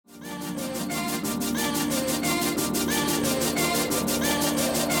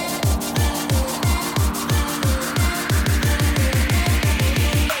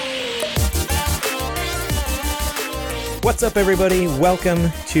What's up, everybody? Welcome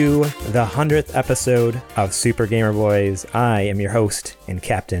to the 100th episode of Super Gamer Boys. I am your host and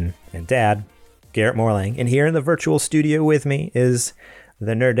captain and dad, Garrett Morlang, and here in the virtual studio with me is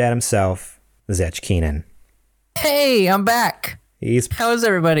the nerd dad himself, Zech Keenan. Hey, I'm back. How's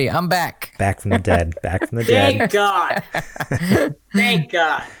everybody? I'm back. Back from the dead. Back from the dead. Thank God. Thank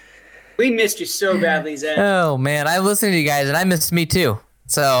God. We missed you so badly, Zach. Oh, man. I listened to you guys, and I missed me, too.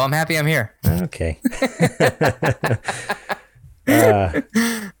 So I'm happy I'm here. Okay.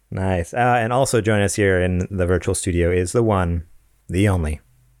 Nice. And also join us here in the virtual studio is the one, the only,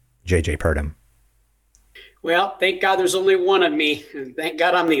 JJ Purdom. Well, thank God there's only one of me. Thank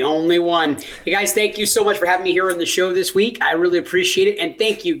God I'm the only one. Hey, guys, thank you so much for having me here on the show this week. I really appreciate it. And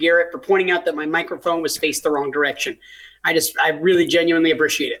thank you, Garrett, for pointing out that my microphone was faced the wrong direction. I really genuinely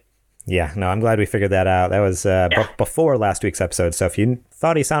appreciate it. Yeah, no, I'm glad we figured that out. That was before last week's episode. So if you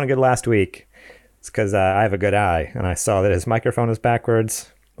thought he sounded good last week, it's because I have a good eye. And I saw that his microphone is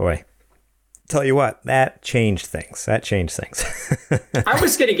backwards. Boy, tell you what, that changed things. I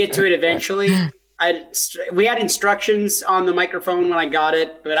was going to get to it eventually. We had instructions on the microphone when I got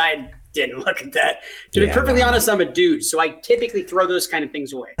it, but I didn't look at that. To be perfectly honest, I'm a dude, so I typically throw those kind of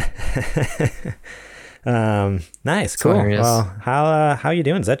things away. Nice, cool. Hilarious. Well, how you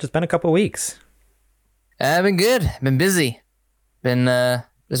doing? Has that just been a couple weeks? I've been good. Been busy. Been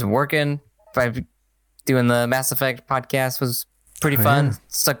just working. Doing the Mass Effect podcast was pretty fun. Yeah.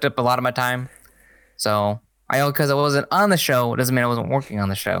 Sucked up a lot of my time. So because I wasn't on the show, it doesn't mean I wasn't working on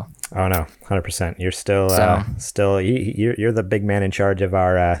the show. Oh no, 100%. You're still you're the big man in charge of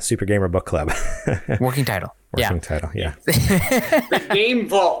our Super Gamer Book Club. Working title. Working title. Yeah. The Game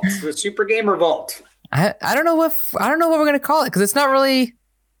Vault, the Super Gamer Vault. I don't know what we're gonna call it, because it's not really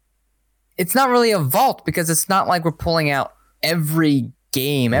a vault, because it's not like we're pulling out every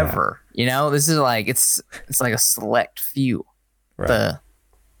game ever. You know, this is like it's like a select few, right. The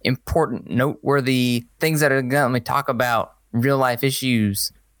important, noteworthy things that are gonna talk about real life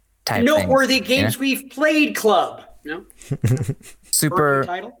issues. Type noteworthy things, games we've played club. No.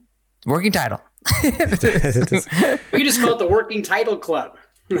 Super working title. We can just call it the Working Title Club.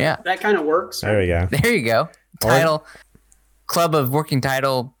 Yeah, that kind of works. There we go. There you go. Title Club of Working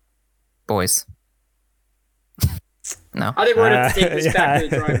Title Boys. No, I think we're going to take this back to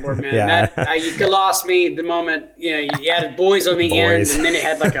the drawing board, man. Yeah. You lost me the moment you added boys on the end, and then it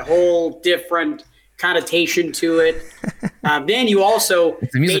had like a whole different connotation to it. Then you also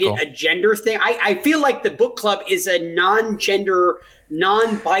made it a gender thing. I feel like the book club is a non-gender,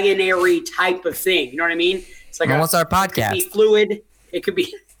 non-binary type of thing. You know what I mean? It's like what's our podcast? It could be fluid. It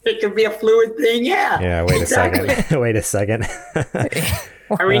could be a fluid thing. Yeah. Yeah. Wait a second.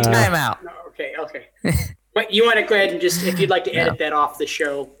 Are we time out? No, okay. But you want to go ahead and just, if you'd like to edit that off the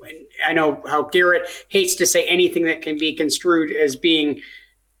show. And I know how Garrett hates to say anything that can be construed as being,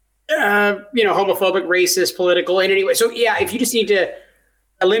 homophobic, racist, political, and anyway. So yeah, if you just need to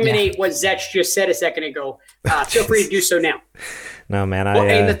eliminate what Zech just said a second ago, feel free to do so now. No, man.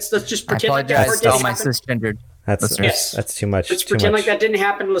 Let's just pretend like that to all my cisgendered. That's too much. Let's pretend like that didn't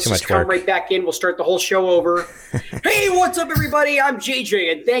happen. Let's just come right back in. We'll start the whole show over. Hey, what's up, everybody? I'm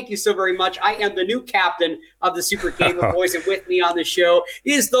JJ, and thank you so very much. I am the new captain of the Super Gamer Boys, and with me on the show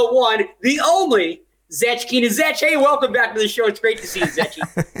is the one, the only, Zech Keenan. Zech, hey, welcome back to the show. It's great to see you, Zech.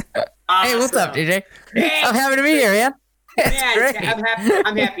 Hey, what's up, DJ? Hey, I'm happy to be here, man.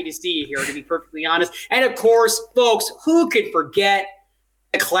 I'm happy to see you here, to be perfectly honest. And of course, folks, who could forget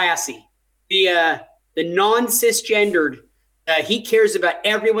the classy, the non-cisgendered. He cares about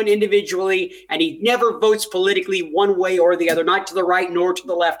everyone individually, and he never votes politically one way or the other, not to the right nor to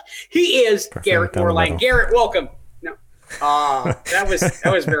the left. He is Garrett Morlang. Garrett, welcome. No, that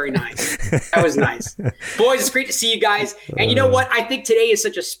was very nice. That was nice, boys. It's great to see you guys. And you know what? I think today is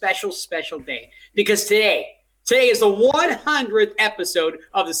such a special day, because today is the 100th episode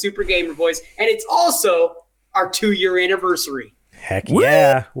of the Super Gamer Boys, and it's also our 2-year anniversary. Heck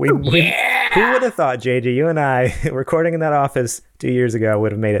yeah. Who would have thought, JJ, you and I, recording in that office 2 years ago,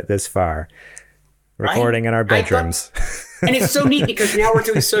 would have made it this far? Recording in our bedrooms. And it's so neat because now we're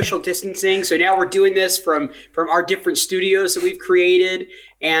doing social distancing. So now we're doing this from our different studios that we've created.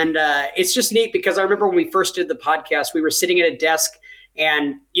 And it's just neat because I remember when we first did the podcast, we were sitting at a desk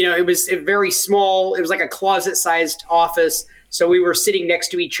and, it was a very small, it was like a closet-sized office. So we were sitting next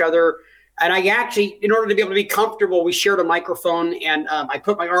to each other. And I actually, in order to be able to be comfortable, we shared a microphone, and I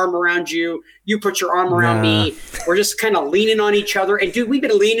put my arm around you. You put your arm around me. We're just kind of leaning on each other. And dude, we've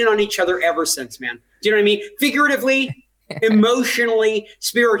been leaning on each other ever since, man. Do you know what I mean? Figuratively, emotionally,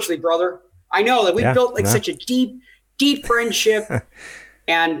 spiritually, brother. I know that we've built such a deep friendship.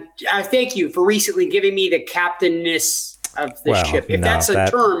 And I thank you for recently giving me the captainness of the ship. If that's a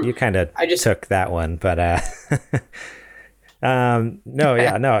term, you kind of took that one, but it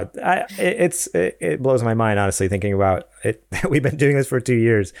blows my mind, honestly, thinking about it. We've been doing this for 2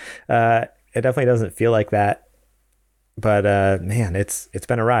 years. It definitely doesn't feel like that, but man, it's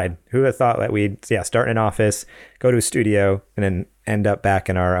been a ride. Who would have thought that we'd start in an office, go to a studio, and then end up back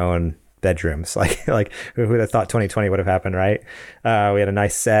in our own bedrooms? Like who would have thought 2020 would have happened, right? We had a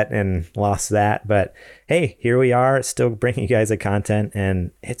nice set and lost that, but hey, here we are, still bringing you guys the content,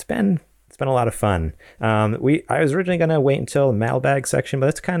 and it's been a lot of fun. I was originally gonna wait until the mailbag section, but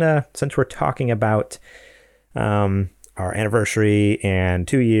it's kind of, since we're talking about our anniversary and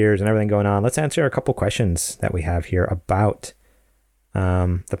 2 years and everything going on, let's answer a couple questions that we have here about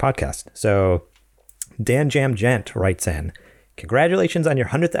the podcast. So Dan Jam Gent writes in, congratulations on your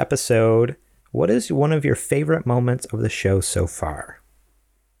 100th episode. What is one of your favorite moments of the show so far?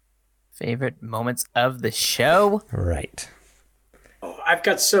 Favorite moments of the show? Right. Oh, I've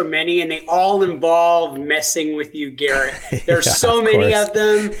got so many, and they all involve messing with you, Garrett. There's so many of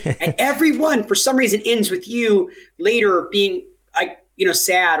them, and every one, for some reason, ends with you later being,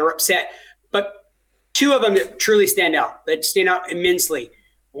 sad or upset. But two of them that truly stand out, immensely.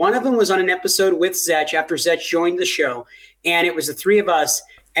 One of them was on an episode with Zetch after Zetch joined the show, and it was the three of us.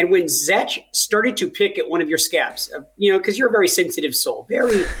 And when Zetch started to pick at one of your scabs, because you're a very sensitive soul,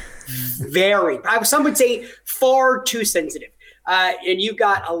 very, very, some would say far too sensitive. And you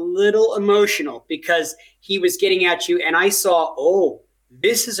got a little emotional because he was getting at you. And I saw,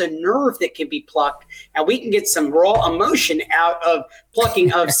 this is a nerve that can be plucked, and we can get some raw emotion out of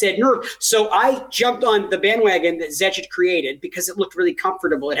plucking of said nerve. So I jumped on the bandwagon that Zetch had created because it looked really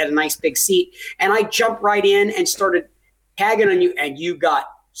comfortable. It had a nice big seat. And I jumped right in and started tagging on you, and you got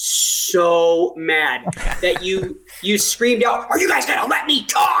so mad that you screamed out, "Are you guys going to let me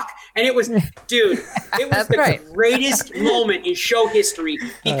talk?" And it was, dude, it was the greatest moment in show history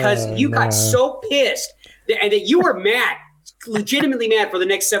because you got so pissed and that you were mad, legitimately mad for the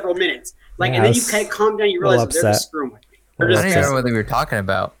next several minutes. And then you kind of calmed down. You realize they're just screwing with me. I don't even know what we were talking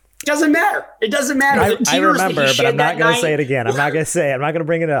about. It doesn't matter. It doesn't matter. I remember, but I'm not going to say it again. I'm not going to say it. I'm not going to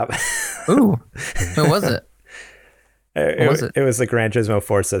bring it up. Ooh, who was it? It was the Gran Turismo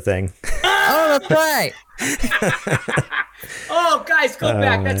Forza thing. Oh, that's right. Oh, guys, go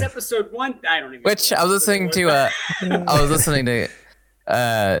back. That's episode 1. I don't even. Which I was listening to.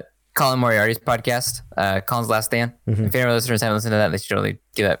 Colin Moriarty's podcast, Colin's Last Stand. Mm-hmm. If any of our listeners haven't listened to that, they should totally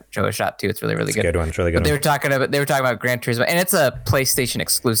give that show a shot too. It's really, really good. Good one. It's really good. But they were talking about Gran Turismo, and it's a PlayStation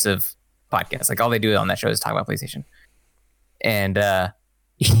exclusive podcast. Like all they do on that show is talk about PlayStation. And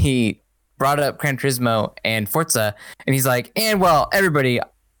he brought up Gran Turismo and Forza, and he's like, and well, everybody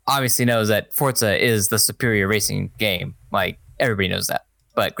obviously knows that Forza is the superior racing game. Like everybody knows that.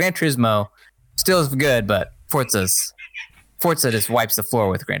 But Gran Turismo still is good, but Forza just wipes the floor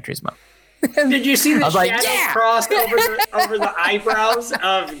with Gran Turismo. Did you see the shadow crossed over the eyebrows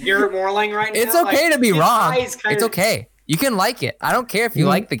of Garrett Morlang right now? It's okay to be wrong. It's okay. You can like it. I don't care if you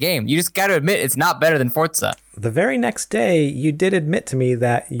like the game. You just got to admit it's not better than Forza. The very next day, you did admit to me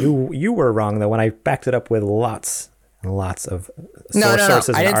that you were wrong, though, when I backed it up with lots and lots of sources and articles.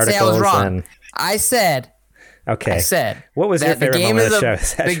 I didn't say I was wrong. I said... Okay. I said, what was your favorite moment of the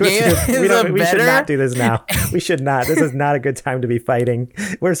show? We should not do this now. We should not. This is not a good time to be fighting.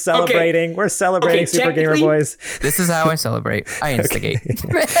 We're celebrating. Okay. We're celebrating Super Gamer Boys. This is how I celebrate. I instigate.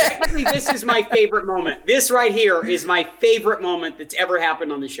 Technically, this is my favorite moment. This right here is my favorite moment that's ever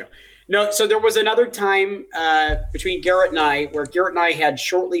happened on the show. No, so there was another time between Garrett and I where Garrett and I had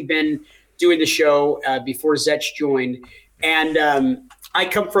shortly been doing the show before Zetch joined. And I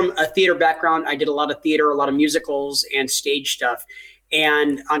come from a theater background. I did a lot of theater, a lot of musicals and stage stuff.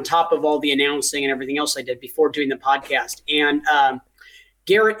 And on top of all the announcing and everything else I did before doing the podcast. And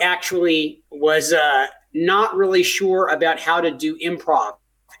Garrett actually was not really sure about how to do improv.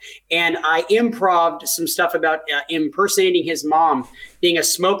 And I improv'd some stuff about impersonating his mom, being a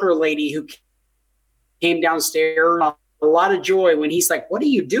smoker lady who came downstairs. A lot of joy when he's like, "What are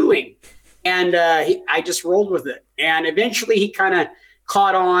you doing?" And I just rolled with it. And eventually he kind of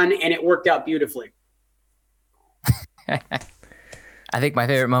caught on, and it worked out beautifully. I think my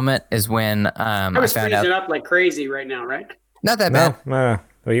favorite moment is when I was found freezing out up like crazy right now, right? Not that bad. No.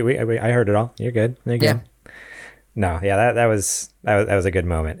 I heard it all. You're good. Yeah. No, yeah, that was a good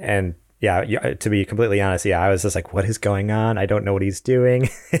moment, and yeah, to be completely honest, I was just like, what is going on? I don't know what he's doing,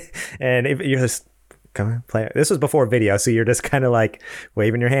 and if you're just. Come on, play it. This was before video, so you're just kind of like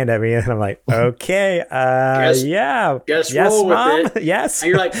waving your hand at me, and I'm like, okay, yeah, yes, mom, with it. Yes. And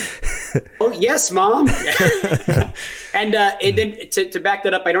you're like, oh, yes, mom. And then to back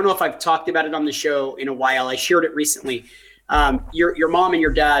that up, I don't know if I've talked about it on the show in a while. I shared it recently. Your mom and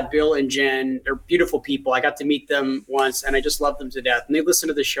your dad, Bill and Jen, they're beautiful people. I got to meet them once, and I just love them to death. And they listen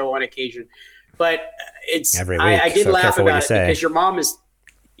to the show on occasion. But it's every week, I did so laugh careful what you about it say. because your mom is.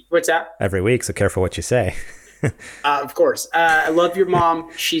 What's that? Every week, so careful what you say. Of course. I love your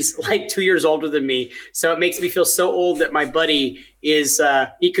mom. She's like 2 years older than me. So it makes me feel so old that my buddy is,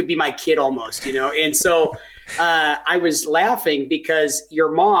 he could be my kid almost, you know? And so I was laughing because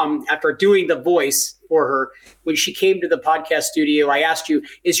your mom, after doing the voice for her, when she came to the podcast studio, I asked you,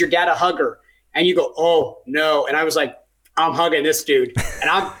 is your dad a hugger? And you go, oh, no. And I was like, I'm hugging this dude. And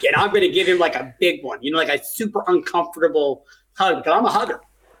I'm going to give him like a big one, you know, like a super uncomfortable hug, because I'm a hugger.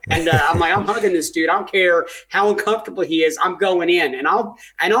 And I'm like, I'm hugging this dude. I don't care how uncomfortable he is. I'm going in, and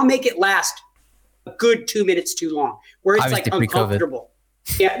I'll make it last a good 2 minutes too long, where it's Obviously like uncomfortable.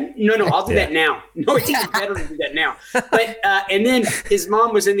 Yeah, no, I'll do that now. No, it's even better to do that now. But and then his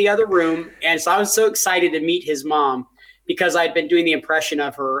mom was in the other room, and so I was so excited to meet his mom because I'd been doing the impression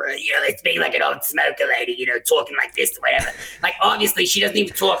of her, it's being like an old smoker lady, talking like this or whatever. Like obviously she doesn't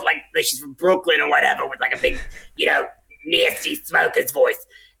even talk like she's from Brooklyn or whatever with like a big, nasty smoker's voice.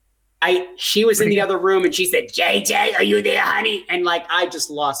 She was in the other room and she said, JJ, are you there, honey? And like, I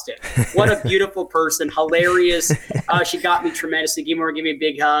just lost it. What a beautiful person. Hilarious. She got me tremendously. Gave me a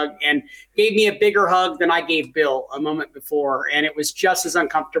big hug and gave me a bigger hug than I gave Bill a moment before. And it was just as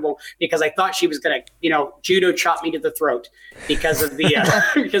uncomfortable because I thought she was going to, judo chop me to the throat because of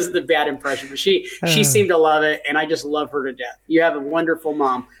the bad impression. But she seemed to love it. And I just love her to death. You have a wonderful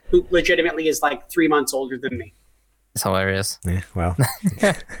mom who legitimately is like 3 months older than me. It's hilarious. Yeah, well.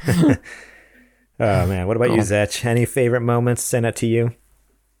 Oh, man. What about you, Zech? Any favorite moments? Send it to you.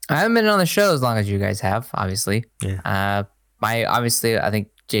 I haven't been on the show as long as you guys have, obviously. Yeah. I think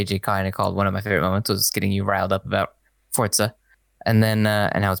JJ kind of called one of my favorite moments was getting you riled up about Forza, and then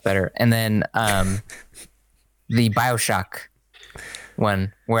and how it's better. And then the BioShock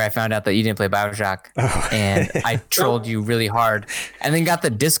one where I found out that you didn't play BioShock, and I trolled you really hard, and then got the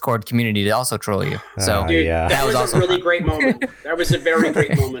Discord community to also troll you. So dude, yeah. that was also a really great moment. That was a very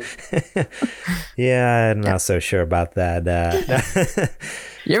great moment. Yeah, I'm not so sure about that.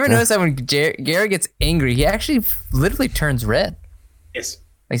 You ever notice that when Garrett gets angry, he actually literally turns red? Yes.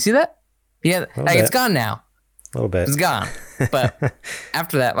 Like, see that? Yeah, like, it's gone now. A little bit. It's gone. But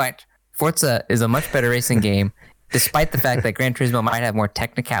after that, like, Forza is a much better racing game, despite the fact that Gran Turismo might have more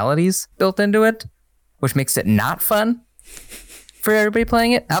technicalities built into it, which makes it not fun for everybody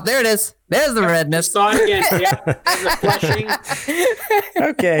playing it. Oh, there it is. There's the redness. Saw it again. Yeah, the flushing.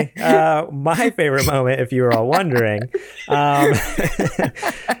 Okay. My favorite moment, if you were all wondering,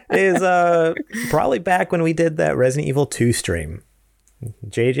 is probably back when we did that Resident Evil 2 stream.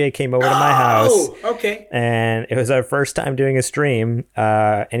 JJ came over to my house. Oh, okay. And it was our first time doing a stream,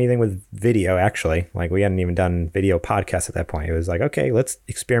 anything with video, actually. Like, we hadn't even done video podcasts at that point. It was like, okay, let's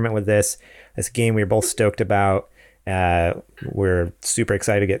experiment with this game we were both stoked about. We're super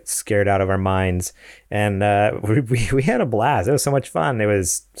excited to get scared out of our minds. And we had a blast. It was so much fun. It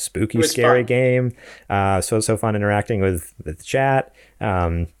was spooky, scary game. So fun interacting with the chat.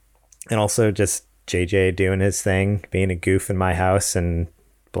 And also just JJ doing his thing, being a goof in my house and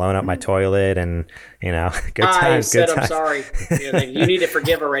blowing up my toilet, and good times. Good times. I'm sorry. You need to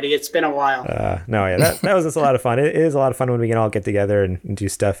forgive already. It's been a while. That was just a lot of fun. It is a lot of fun when we can all get together and do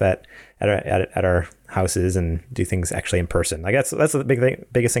stuff at our houses and do things actually in person. Like that's the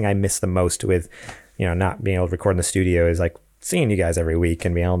biggest thing I miss the most with not being able to record in the studio is like seeing you guys every week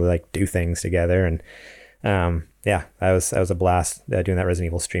and being able to like do things together. And that was a blast doing that Resident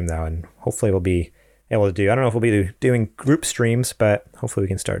Evil stream though, and hopefully we'll be able to do. I don't know if we'll be doing group streams, but hopefully we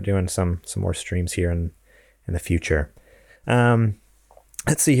can start doing some more streams here in the future.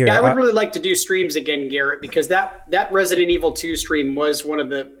 Let's see here. Yeah, I would really like to do streams again, Garrett, because that Resident Evil 2 stream was one of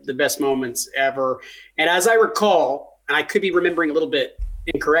the best moments ever. And as I recall, and I could be remembering a little bit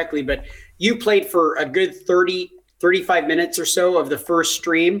incorrectly, but you played for a good 35 minutes or so of the first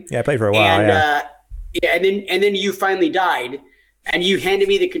stream. Yeah, I played for a while. And then you finally died. And you handed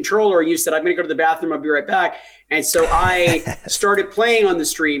me the controller. You said, I'm going to go to the bathroom. I'll be right back. And so I started playing on the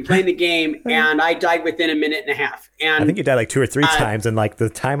stream, playing the game, and I died within a minute and a half. And I think you died like 2 or 3 times. And like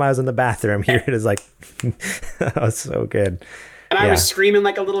the time I was in the bathroom, here it is like, that was so good. And I was screaming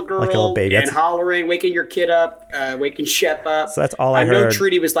like a little girl, like a little baby. And hollering, waking your kid up, waking Shep up. So that's all I heard. know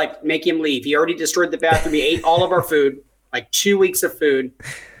Trudy was like, make him leave. He already destroyed the bathroom. He ate all of our food, like 2 weeks of food.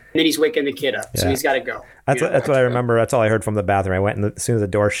 And then he's waking the kid up, so he's got to go. That's what I remember. That's all I heard from the bathroom. I went, and as soon as the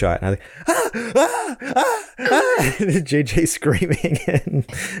door shut, and I was like, JJ screaming,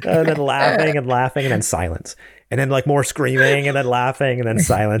 and then laughing and laughing, and then silence. And then like more screaming, and then laughing, and then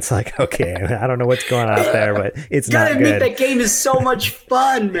silence. Like, okay, I don't know what's going on out there, but it's not good. Gotta admit, that game is so much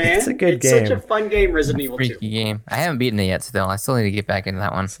fun, man. It's a good game. It's such a fun game, Resident Evil 2. Freaky game. I haven't beaten it yet still. I still need to get back into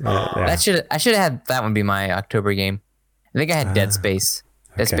that one. Yeah. I should have had that one be my October game. I think I had Dead Space.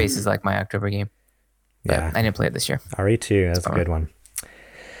 Dead Space is like my October game. But I didn't play it this year. RE2, that's a good one.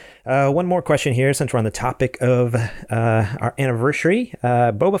 One more question here, since we're on the topic of our anniversary.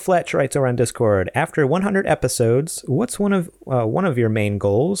 Boba Fletch writes over on Discord, after 100 episodes, what's one of your main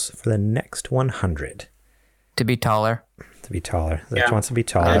goals for the next 100? To be taller. To be taller. Zech wants to be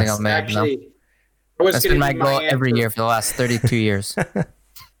taller. I think I'll make it. That's been my goal every year for the last 32 years.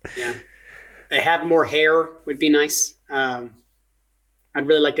 Yeah. To have more hair would be nice. I'd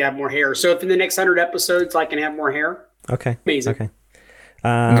really like to have more hair. So if in the next 100 episodes I can have more hair, okay, amazing. Okay, you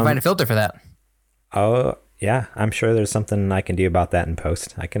can find a filter for that. Oh yeah, I'm sure there's something I can do about that in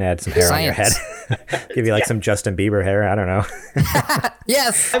post. I can add some hair on your head, give you like some Justin Bieber hair. I don't know.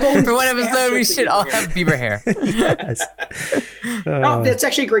 Yes, for one episode we should all have Bieber hair. Yes. Oh, that's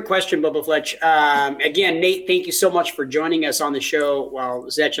actually a great question, Bubba Fletch. Again, Nate, thank you so much for joining us on the show while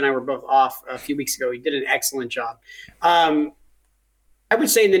Zech and I were both off a few weeks ago. He did an excellent job. I would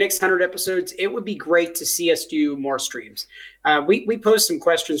say in the next 100 episodes, it would be great to see us do more streams. We posed some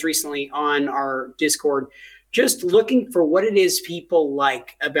questions recently on our Discord, just looking for what it is people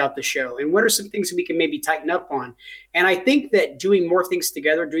like about the show and what are some things that we can maybe tighten up on. And I think that doing more things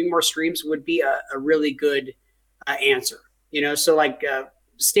together, doing more streams would be a really good answer. So like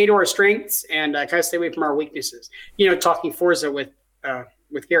stay to our strengths and kind of stay away from our weaknesses. Talking Forza with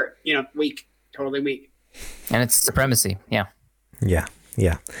Garrett, weak, totally weak. And it's supremacy. Yeah.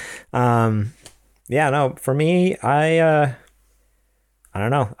 Yeah. No, for me, I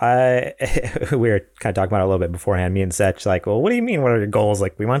don't know. We were kind of talking about it a little bit beforehand, me and Zech, like, well, what do you mean? What are your goals?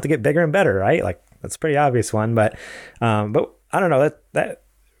 Like, we want to get bigger and better, right? Like, that's a pretty obvious one, but I don't know that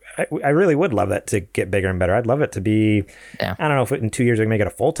I really would love that to get bigger and better. I'd love it to be, I don't know if in 2 years we can make it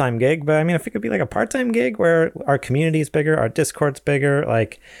a full-time gig, but I mean, if it could be like a part-time gig where our community is bigger, our Discord's bigger,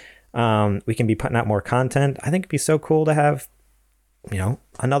 like, we can be putting out more content. I think it'd be so cool to have,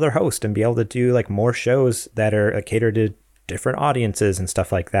 another host and be able to do like more shows that are catered to different audiences and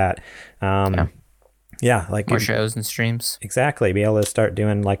stuff like that. Like more shows and streams. Exactly. Be able to start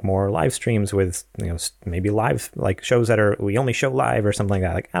doing like more live streams with, maybe live, like shows that we only show live or something like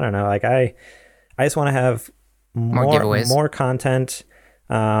that. Like, I don't know. Like I just want to have more content,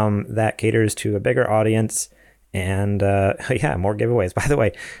 that caters to a bigger audience and, more giveaways. By the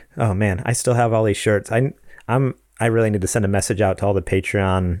way, oh man, I still have all these shirts. I really need to send a message out to all the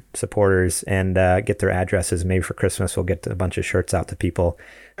Patreon supporters and get their addresses. Maybe for Christmas, we'll get a bunch of shirts out to people.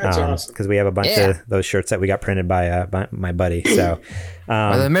 That's awesome. Because we have a bunch of those shirts that we got printed by my buddy. So,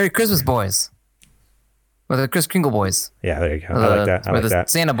 or the Merry Christmas boys. Or the Kris Kringle boys. Yeah, there you go. I like that. I like that.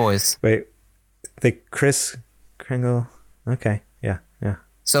 Santa boys. Wait, the Kris Kringle. Okay. Yeah.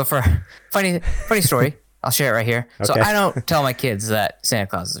 So for funny story, I'll share it right here. Okay. So I don't tell my kids that Santa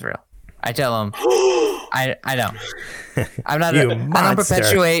Claus is real. I tell them I don't. I'm not. I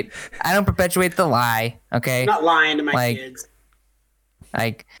don't perpetuate the lie. Okay. I'm not lying to my kids.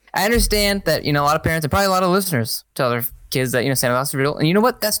 Like, I understand that a lot of parents and probably a lot of listeners tell their kids that Santa Claus is real, and you know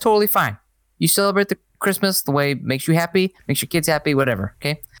what? That's totally fine. You celebrate the Christmas the way it makes you happy, makes your kids happy, whatever.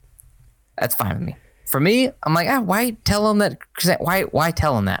 Okay, that's fine with me. For me, I'm like, why tell them that? Why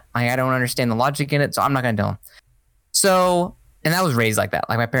tell them that? Like, I don't understand the logic in it, so I'm not gonna tell them. So. And I was raised like that.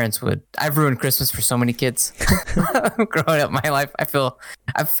 Like my parents would. I've ruined Christmas for so many kids growing up my life. I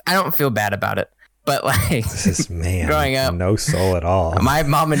don't feel bad about it. But like growing up, no soul at all. My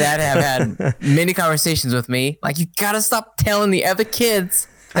mom and dad have had many conversations with me. Like, you gotta stop telling the other kids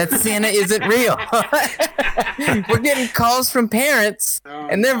that Santa isn't real. We're getting calls from parents,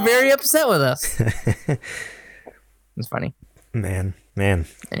 and they're very upset with us. It's funny. Man.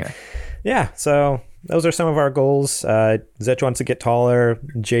 Anyway. Yeah. So. Those are some of our goals. Zech wants to get taller,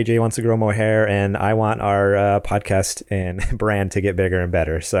 JJ wants to grow more hair, and I want our podcast and brand to get bigger and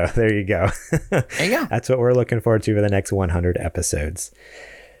better. So there you go. There you go. That's what we're looking forward to for the next 100 episodes.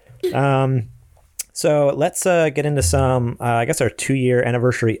 So let's get into some, I guess, our 2-year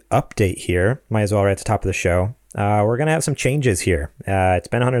anniversary update here. Might as well right at the top of the show. We're going to have some changes here. It's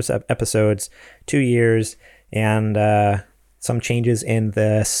been 100 episodes, 2 years, and... some changes in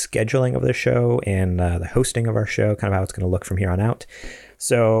the scheduling of the show and the hosting of our show, kind of how it's going to look from here on out.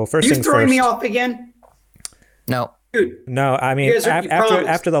 So first things first. You throwing me off again? No. Dude, No, I mean, you promised.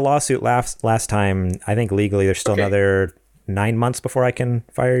 after the lawsuit last time, I think legally there's still another 9 months before I can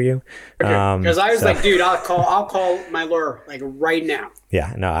fire you. Because I was like, dude, I'll call my lawyer like right now.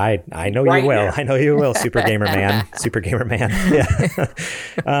 Yeah, no, I know Right you will. now. I know you will, Super Gamer Man. Super Gamer Man.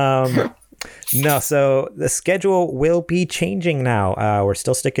 Yeah. No, so the schedule will be changing now. We're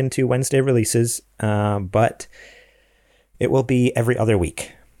still sticking to Wednesday releases, but it will be every other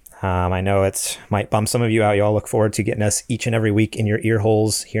week. I know it might bum some of you out. You all look forward to getting us each and every week in your ear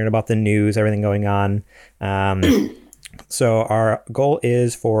holes, hearing about the news, everything going on. So our goal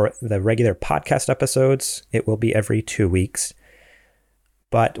is for the regular podcast episodes, it will be every 2 weeks.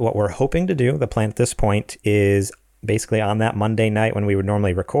 But what we're hoping to do, the plan at this point, is basically on that Monday night when we would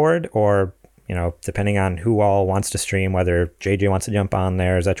normally record, or, you know, depending on who all wants to stream, whether JJ wants to jump on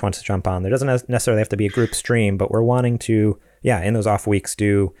there, Zetch wants to jump on. There doesn't necessarily have to be a group stream, but we're wanting to, in those off weeks,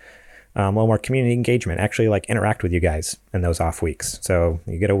 do a little more community engagement, actually like interact with you guys in those off weeks. So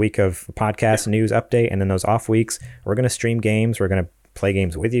you get a week of podcast news update, and then those off weeks, we're going to stream games. We're going to play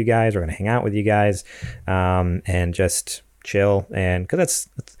games with you guys. We're going to hang out with you guys, and just chill. And because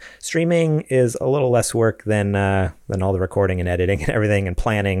that's streaming is a little less work than all the recording and editing and everything and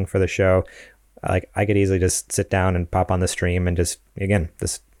planning for the show. Like, I could easily just sit down and pop on the stream and just, again,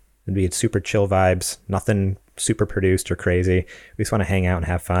 this would be super chill vibes, nothing super produced or crazy. We just want to hang out and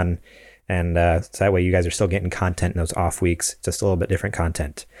have fun. And so that way you guys are still getting content in those off weeks, just a little bit different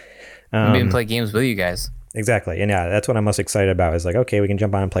content. Maybe play games with you guys. Exactly. And yeah, that's what I'm most excited about, is like, okay, we can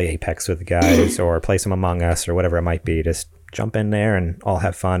jump on and play Apex with the guys or play some Among Us or whatever it might be. Just jump in there and all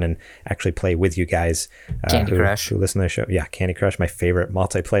have fun and actually play with you guys. Candy Crush. Who listen to the show. Yeah, Candy Crush, my favorite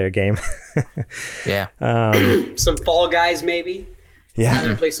multiplayer game. Yeah. Some Fall Guys, maybe. Yeah. I'm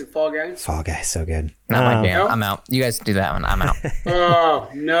gonna play some Fall Guys. Fall Guys, so good. Not my jam. I'm out. You guys do that one. I'm out. Oh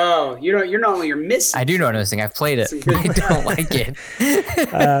no, you're not only you're missing. I do know what I'm missing. I've played it. I don't like it.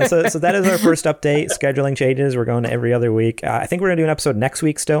 So that is our first update. Scheduling changes. We're going to every other week. I think we're gonna do an episode next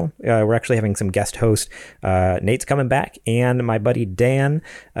week. Still, we're actually having some guest host. Nate's coming back, and my buddy Dan,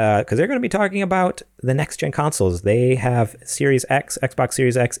 because they're going to be talking about the next gen consoles. They have Series X, Xbox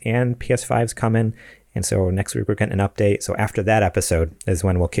Series X, and PS5s coming. And so next week we're getting an update. So after that episode is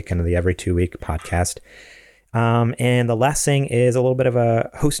when we'll kick into the every 2 week podcast. And the last thing is a little bit of a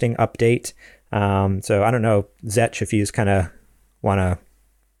hosting update. So I don't know, Zetch, if you just kind of want to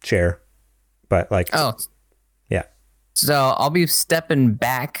share, but like, yeah. So I'll be stepping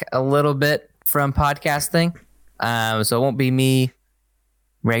back a little bit from podcasting. So it won't be me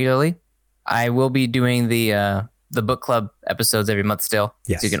regularly. I will be doing the book club episodes every month still.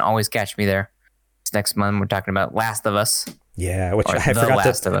 Yes. So you can always catch me there. Next month we're talking about Last of Us. Yeah, which I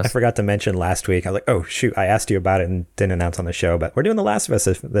forgot to mention last week. I was like, oh shoot, I asked you about it and didn't announce on the show, but we're doing The Last of Us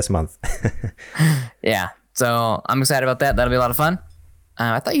this month. Yeah, so I'm excited about that. That'll be a lot of fun.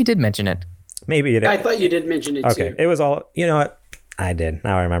 I thought you did mention it. Maybe you did. I thought you did mention it too. Okay, it was all, you know what? I did.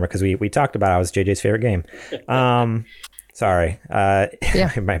 Now I remember, because we talked about it. It was JJ's favorite game. Sorry.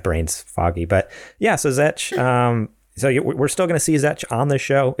 Yeah. My brain's foggy, but yeah, so Zetch, so we're still going to see Zetch on the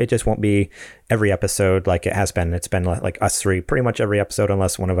show. It just won't be every episode like it has been. It's been like us three, pretty much every episode,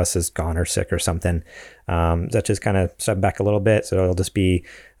 unless one of us is gone or sick or something. Zetch is kind of stepped back a little bit, so it'll just be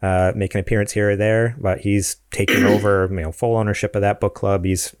making an appearance here or there. But he's taking over, full ownership of that book club.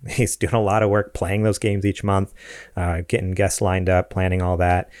 He's doing a lot of work playing those games each month, getting guests lined up, planning all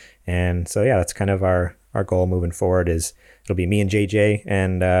that. And so yeah, that's kind of our goal moving forward. Is it'll be me and JJ,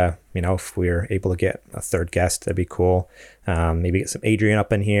 and if we're able to get a third guest, that'd be cool. Maybe get some Adrian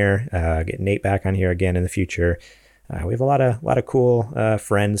up in here, get Nate back on here again in the future. We have a lot of cool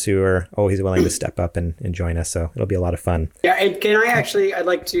friends who are always willing to step up and join us, so it'll be a lot of fun. Yeah, and I'd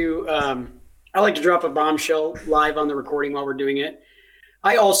like to drop a bombshell live on the recording while we're doing it.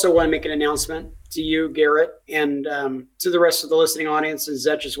 I also want to make an announcement to you, Garrett, and to the rest of the listening audience, and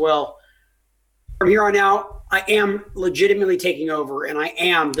Zetch as well. From here on out, I am legitimately taking over, and I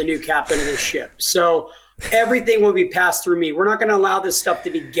am the new captain of this ship. So everything will be passed through me. We're not going to allow this stuff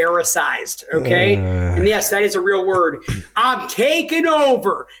to be Garricized, okay? And yes, that is a real word. I'm taking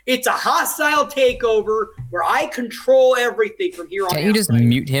over. It's a hostile takeover where I control everything from here on out. Can't you just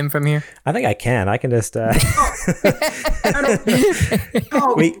mute him from here? I think I can. I can just.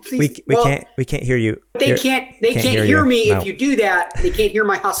 We can't hear you. They can't hear me if you do that. They can't hear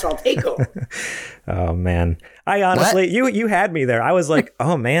my hostile takeover. Oh man, I honestly, you had me there. I was like,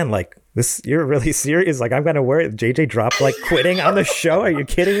 oh man, like this, you're really serious. Like I'm gonna worry. JJ dropped like quitting on the show. Are you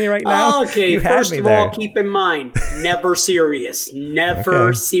kidding me right now? Okay, first of all, keep in mind, never serious,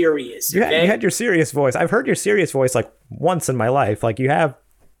 never serious. Okay? You had your serious voice. I've heard your serious voice like once in my life. Like you have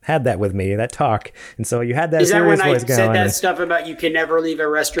had that with me, that talk. And so you had that Is that serious when I voice going. said that stuff about you can never leave a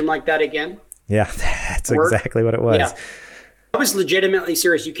restroom like that again? Yeah, that's exactly what it was. Yeah. I was legitimately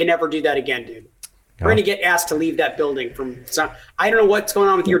serious. You can never do that again, dude. We're going to get asked to leave that building from some. I don't know what's going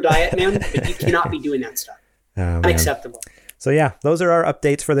on with your diet, man, but you cannot be doing that stuff. Unacceptable. So yeah, those are our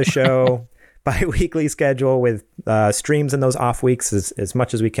updates for the show. Bi-weekly schedule with streams in those off weeks as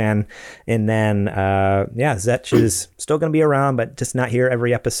much as we can. And then, Zetch is still going to be around, but just not here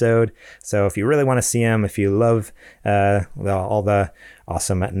every episode. So if you really want to see him, if you love all the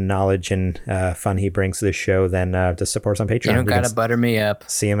awesome knowledge and fun he brings to the show, then just support us on Patreon. You don't got to butter me up.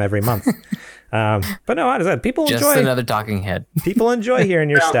 See him every month. But no, I said people just enjoy. Just another talking head. People enjoy hearing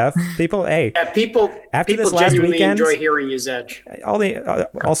your stuff. People, after this last weekend, enjoy hearing you, Zedge.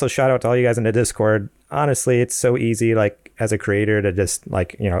 Also, shout out to all you guys in the Discord. Honestly, it's so easy, like as a creator, to just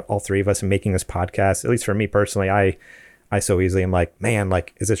all three of us making this podcast. At least for me personally, I so easily am like, man,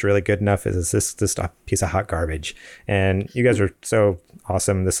 like, is this really good enough? Is this just a piece of hot garbage? And you guys were so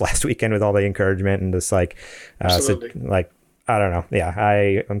awesome this last weekend with all the encouragement and just I don't know.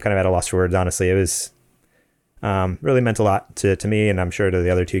 Yeah, I'm kind of at a loss for words, honestly. It was really meant a lot to me, and I'm sure to the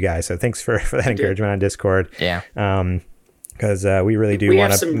other two guys. So thanks for that encouragement on Discord. Yeah. Because we really do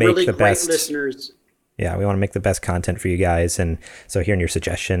want to make really the best listeners. Yeah, we want to make the best content for you guys. And so hearing your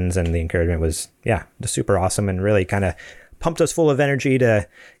suggestions and the encouragement was, just super awesome and really kind of pumped us full of energy to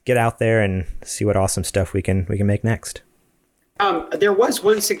get out there and see what awesome stuff we can make next. There was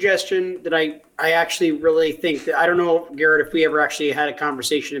one suggestion that I actually really think that, I don't know, Garrett, if we ever actually had a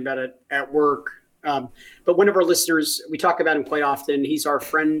conversation about it at work, but one of our listeners, we talk about him quite often. He's our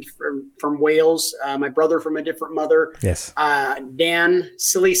friend from Wales, my brother from a different mother. Yes. Dan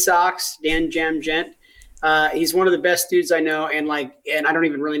Silly Socks, Dan Jam Gent. He's one of the best dudes I know, and I don't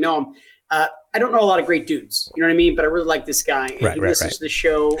even really know him. I don't know a lot of great dudes, you know what I mean? But I really like this guy. And he listens to the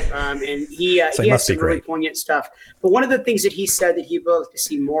show, and he has some really poignant stuff. But one of the things that he said that he'd like to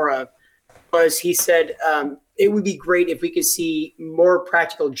see more of was, he said it would be great if we could see more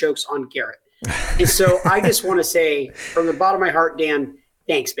practical jokes on Garrett. And so I just want to say from the bottom of my heart, Dan,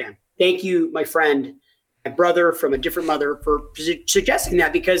 thanks, man. Thank you, my friend, my brother from a different mother, for suggesting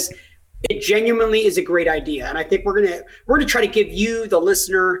that, because it genuinely is a great idea. And I think we're gonna try to give you, the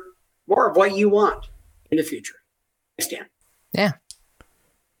listener, more of what you want in the future. Thanks, Dan. Yeah.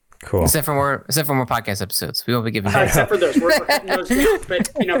 Cool. Except for more podcast episodes. We won't be giving except for those. We're cutting those down.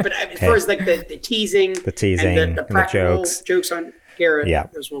 But as far as like the teasing, and the practical jokes on Garrett,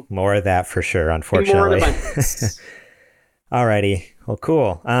 more of that for sure. Unfortunately. Alrighty. Well,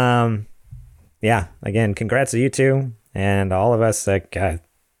 cool. Again, congrats to you two and all of us. I'm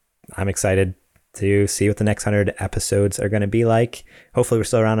excited to see what the next 100 episodes are going to be like. Hopefully we're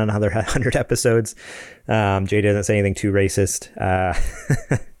still around on another 100 episodes. Jay doesn't say anything too racist.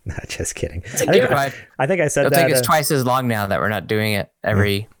 Not just kidding. I think I said it'll that. It'll take us twice as long now that we're not doing it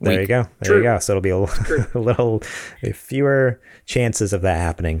every week. There you go. So it'll be a little fewer chances of that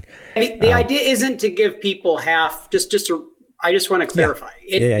happening. The idea isn't to give people half, I just want to clarify.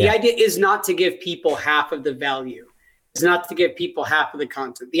 The idea is not to give people half of the value. It's not to give people half of the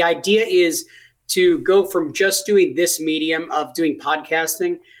content. The idea is to go from just doing this medium of doing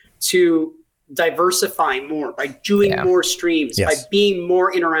podcasting to diversifying more by doing more streams, by being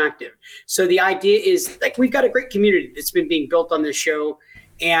more interactive. So the idea is, like, we've got a great community that's been being built on this show,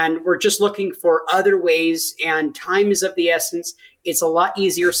 and we're just looking for other ways, and time is of the essence. It's a lot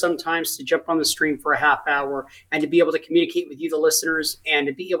easier sometimes to jump on the stream for a half hour and to be able to communicate with you, the listeners, and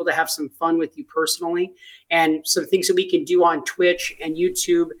to be able to have some fun with you personally, and some things that we can do on Twitch and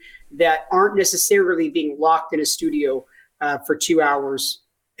YouTube that aren't necessarily being locked in a studio for 2 hours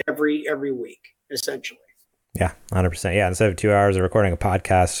every week, essentially. Yeah, 100%. Yeah, instead of 2 hours of recording a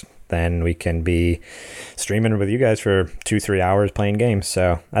podcast, then we can be streaming with you guys for 2-3 hours playing games.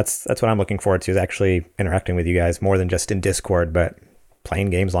 So that's what I'm looking forward to, is actually interacting with you guys more than just in Discord, but playing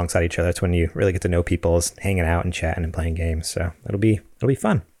games alongside each other. That's when you really get to know people, is hanging out and chatting and playing games. So it'll be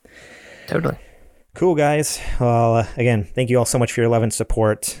fun. Totally. Cool, guys. Well, again, thank you all so much for your love and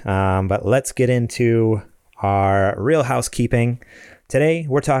support. But let's get into our real housekeeping. Today,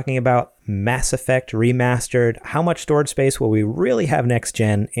 we're talking about Mass Effect Remastered. How much storage space will we really have next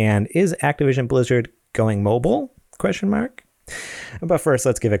gen? And is Activision Blizzard going mobile? ? But first,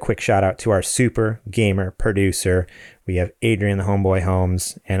 let's give a quick shout out to our Super Gamer producer. We have Adrian the Homeboy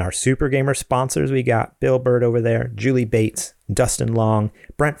Holmes, and our Super Gamer sponsors. We got Bill Bird over there, Julie Bates, Dustin Long,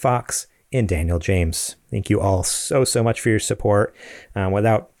 Brent Fox, and Daniel James. Thank you all so much for your support.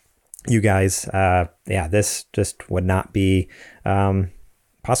 Without you guys, this just would not be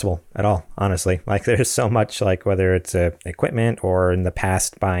possible at all, honestly. Like there's so much, like whether it's equipment or in the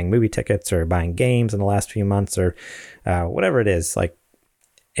past buying movie tickets or buying games in the last few months or whatever it is, like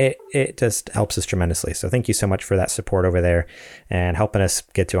it just helps us tremendously. So thank you so much for that support over there and helping us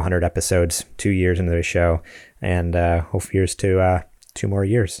get to 100 episodes, 2 years into the show, and hope here's to 2 more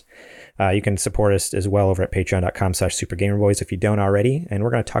years. You can support us as well over at patreon.com/supergamerboys if you don't already. And we're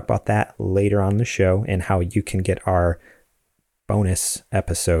going to talk about that later on the show and how you can get our bonus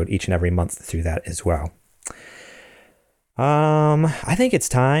episode each and every month through that as well. I think it's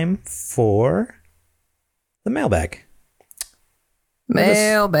time for the mailbag.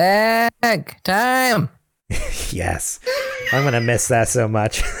 Mailbag time. Yes. I'm going to miss that so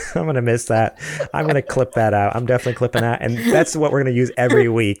much. I'm going to miss that. I'm going to clip that out. I'm definitely clipping that. And that's what we're going to use every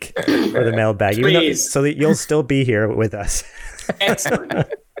week for the mailbag. So that you'll still be here with us. Excellent.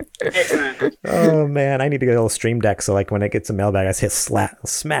 Excellent. Oh, man. I need to get a little stream deck. So like when it gets a mailbag, I just hit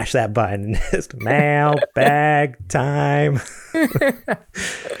smash that button. Just mailbag time.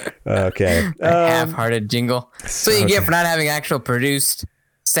 Okay. A half-hearted jingle. So you get for not having actual produced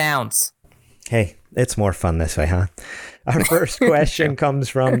sounds. Hey, it's more fun this way, huh? Our first question comes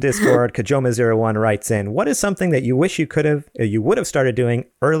from Discord. Kajoma01 writes in, what is something that you wish you would have started doing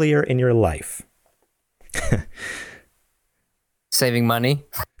earlier in your life? Saving money.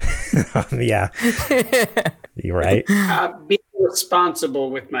 Yeah. You're right. Being responsible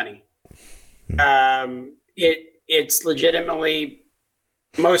with money. It's legitimately,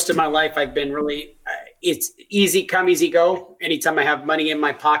 most of my life I've been really, it's easy come, easy go. Anytime I have money in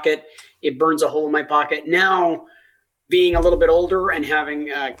my pocket, it burns a hole in my pocket. Now, being a little bit older and having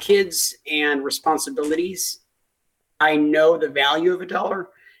kids and responsibilities, I know the value of a dollar.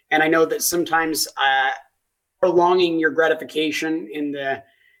 And I know that sometimes prolonging your gratification in the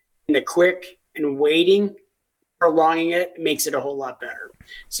quick and waiting, prolonging it makes it a whole lot better.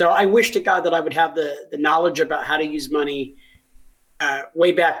 So I wish to God that I would have the knowledge about how to use money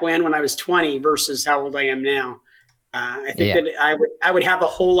way back when I was 20 versus how old I am now. I think that I would have a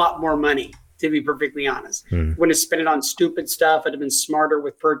whole lot more money, to be perfectly honest. Wouldn't have spent it on stupid stuff. I'd have been smarter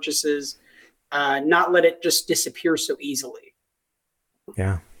with purchases, not let it just disappear so easily.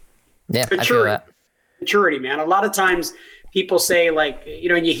 Yeah. Yeah, I feel that. Maturity, man. A lot of times people say, like,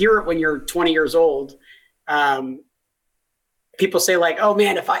 and you hear it when you're 20 years old. People say like, oh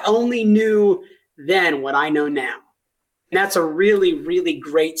man, if I only knew then what I know now. And that's a really, really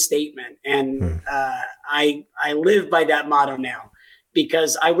great statement. And I live by that motto now,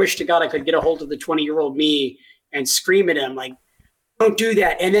 because I wish to God I could get a hold of the 20-year-old me and scream at him like, don't do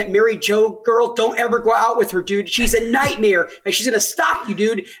that. And that Mary Jo girl, don't ever go out with her, dude. She's a nightmare. And she's going to stalk you,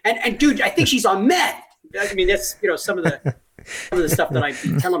 dude. And dude, I think she's on meth. I mean, that's, some of the stuff that I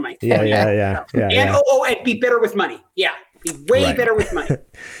be telling my Yeah. And and be better with money. Yeah. Be way better with money.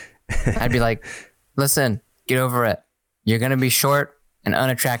 I'd be like, listen, get over it. You're going to be short and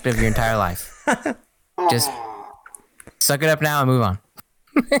unattractive your entire life. Just suck it up now and move on.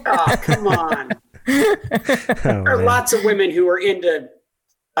 Oh, come on. There are lots of women who are into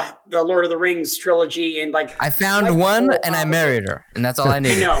the Lord of the Rings trilogy, and like I found one and I married her, and that's all I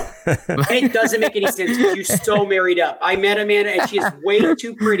need. No, it doesn't make any sense because you're so married up. I met Amanda, and she is way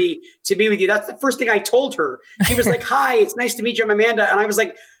too pretty to be with you. That's the first thing I told her. She was like, "Hi, it's nice to meet you, I'm Amanda," and I was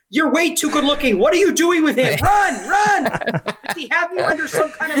like, "You're way too good looking. What are you doing with him? Run! Does he have you under some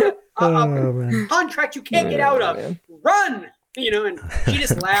kind of a contract you can't get out of? Man. Run!" And she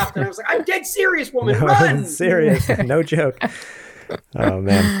just laughed, and I was like, "I'm dead serious, woman. Run!" Serious, no joke. Oh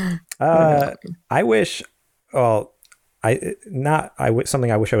man, I wish. Well,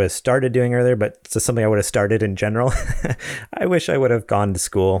 something I wish I would have started doing earlier, but it's just something I would have started in general. I wish I would have gone to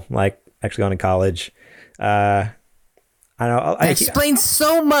school, like actually gone to college. I know. That explains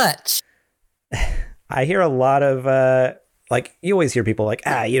so much. I hear a lot of like you always hear people like,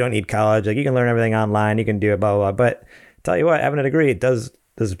 you don't need college. Like you can learn everything online. You can do it, blah blah blah. But tell you what, having a degree is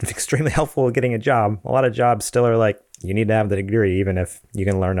extremely helpful with getting a job. A lot of jobs still are like, you need to have the degree, even if you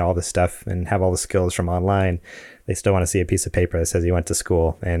can learn all this stuff and have all the skills from online. They still want to see a piece of paper that says you went to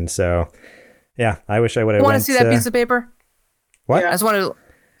school. And so, yeah, I wish I would have. Want to see that piece of paper? What? Yeah. I just want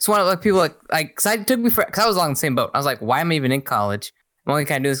to like people like because I was along the same boat. I was like, why am I even in college? I'm only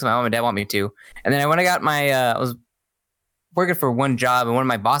kind of doing this because my mom and dad want me to. And then when I got my, I was working for one job, and one of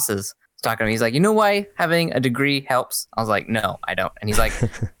my bosses was talking to me. He's like, you know why having a degree helps? I was like, no, I don't. And he's like,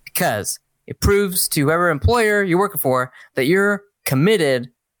 because it proves to whoever employer you're working for that you're committed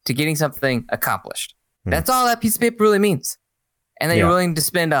to getting something accomplished. That's all that piece of paper really means. And then you're willing to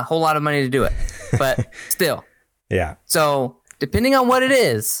spend a whole lot of money to do it. But still. Yeah. So depending on what it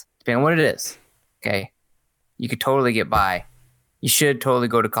is, okay, you could totally get by you should totally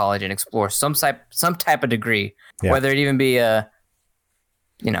go to college and explore some type of degree, Yeah. whether it even be a,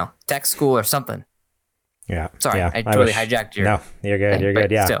 tech school or something. Yeah. Sorry, yeah. I totally hijacked your. No, you're good. thing, You're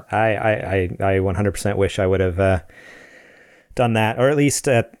good. Yeah. still. I 100% wish I would have done that, or at least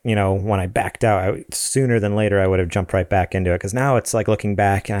when I backed out, sooner than later I would have jumped right back into it. Because now it's like looking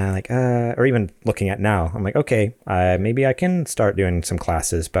back and I'm like, or even looking at now, I'm like, okay, maybe I can start doing some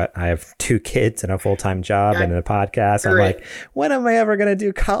classes, but I have 2 kids and a full-time job and a podcast. I'm like, when am I ever going to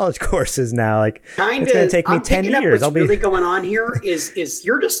do college courses now? Like, it's going to take me 10 years. What's really going on here is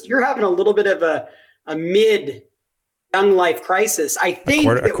you're having a little bit of a mid young life crisis. I think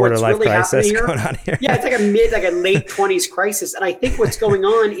a quarter life really crisis going on here. Yeah, it's like a late 20s crisis. And I think what's going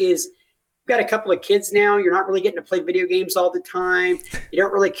on is you've got a couple of kids now. You're not really getting to play video games all the time. You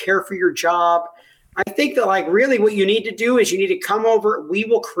don't really care for your job. I think that really what you need to do is you need to come over. We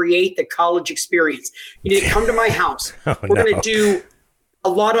will create the college experience. You need to come to my house. We're going to do a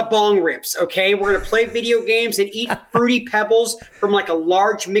lot of bong rips. Okay. We're going to play video games and eat Fruity Pebbles from a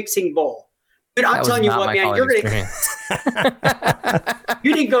large mixing bowl. Dude, I'm telling you what, man, you're gonna.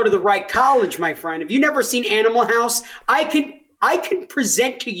 You didn't go to the right college, my friend. Have you never seen Animal House? I can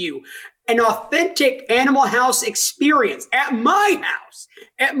present to you an authentic Animal House experience at my house,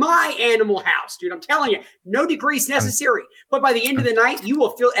 at my Animal House, dude. I'm telling you, no degrees necessary. But by the end of the night, you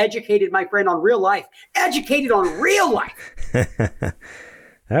will feel educated, my friend, on real life. Educated on real life.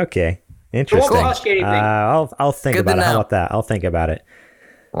 Okay, interesting. It won't cost you anything. I'll think about it. How about that? I'll think about it.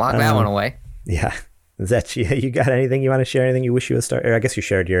 Lock that one away. Yeah. Is that you got anything you want to share? Anything you wish you would start? Or I guess you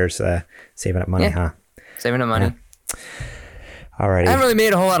shared yours, saving up money, huh? Saving up money. Yeah. Alrighty. I haven't really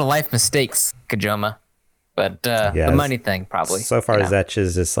made a whole lot of life mistakes, Kajoma. But the money thing, probably. So far, Zetch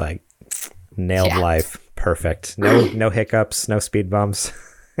is just nailed life. Perfect. No hiccups, no speed bumps.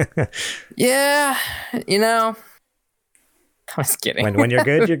 Yeah, I'm just kidding. When you're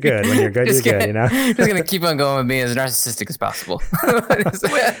good, you're good. When you're good, you're good, Just going to keep on going with being as narcissistic as possible.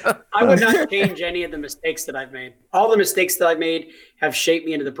 I would not change any of the mistakes that I've made. All the mistakes that I've made have shaped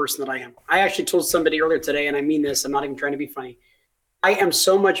me into the person that I am. I actually told somebody earlier today, and I mean this, I'm not even trying to be funny. I am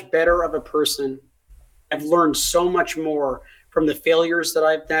so much better of a person. I've learned so much more from the failures that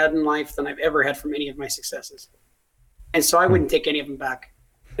I've had in life than I've ever had from any of my successes. And so I wouldn't take any of them back.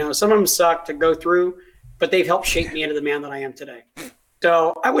 Some of them suck to go through, but they've helped shape me into the man that I am today.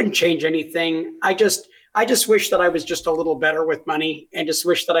 So I wouldn't change anything. I just wish that I was just a little better with money and just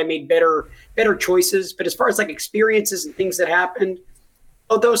wish that I made better choices. But as far as experiences and things that happened,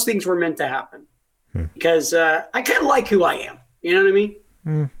 those things were meant to happen because I kind of like who I am. You know what I mean?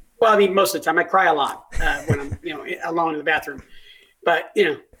 Well, I mean, most of the time I cry a lot when I'm, alone in the bathroom, but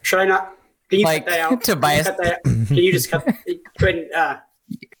should I not? Can you cut that out? Tobias. Can you just cut? Go ahead and,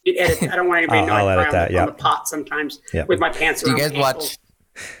 edit. I don't want anybody to know I cry on the pot sometimes with my pants around. Do you guys watch?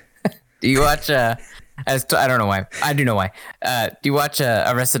 Do you watch? I don't know why. I do know why. Do you watch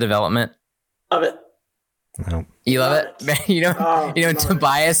Arrested Development? Love it. No. You love it?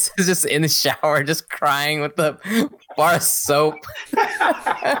 Tobias is just in the shower, just crying with the bar of soap, or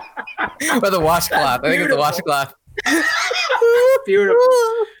the washcloth. I think it's the washcloth. Beautiful.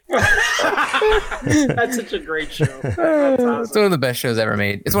 That's such a great show. Awesome. It's one of the best shows ever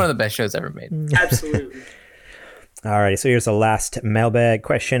made. It's one of the best shows ever made. Absolutely. Alrighty, so here's the last mailbag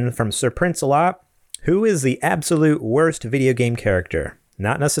question from Sir Prince a lot. Who is the absolute worst video game character?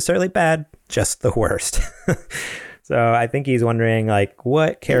 Not necessarily bad, just the worst. So I think he's wondering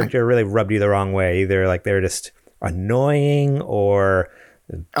what character really rubbed you the wrong way? Either they're just annoying or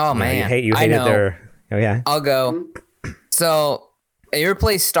you hated their. Oh yeah. I'll go. So, you ever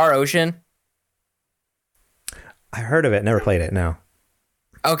play Star Ocean? I heard of it, never played it. No.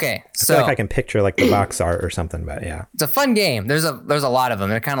 Okay, so I feel I can picture the box art or something, but yeah, it's a fun game. There's a lot of them.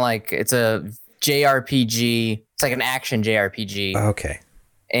 They're kind of it's a JRPG. It's like an action JRPG. Okay.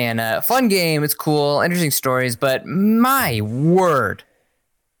 And fun game. It's cool, interesting stories. But my word,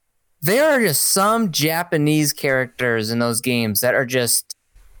 there are just some Japanese characters in those games that are just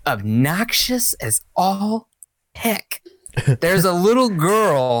obnoxious as all heck. There's a little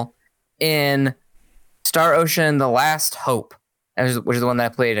girl in Star Ocean: The Last Hope, which is the one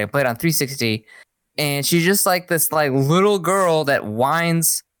that I played. I played on 360, and she's just this little girl that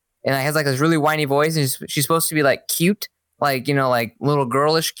whines and has this really whiny voice. And she's supposed to be cute, little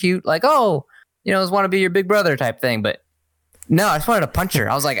girlish cute, just want to be your big brother type thing. But no, I just wanted to punch her.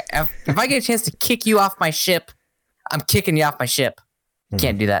 I was like, if I get a chance to kick you off my ship, I'm kicking you off my ship.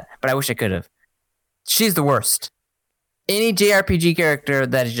 Can't do that, but I wish I could have. She's the worst. Any JRPG character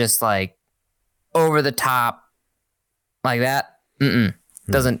that is just over the top like that,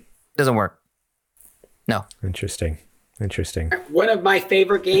 doesn't work. No. Interesting. Interesting. One of my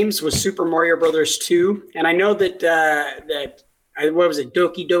favorite games was Super Mario Brothers 2, and I know that what was it,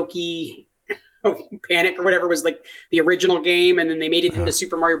 Doki Doki Panic or whatever was like the original game, and then they made it into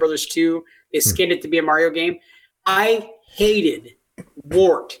Super Mario Brothers 2. They skinned it to be a Mario game. I hated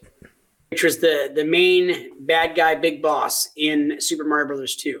Wart, which was the main bad guy, big boss in Super Mario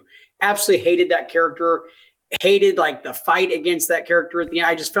Brothers 2. Absolutely hated that character. Hated like the fight against that character at the end.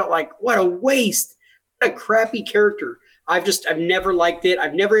 I just felt like, what a waste. What a crappy character. I've never liked it.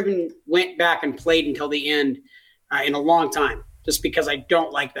 I've never even went back and played until the end in a long time, just because I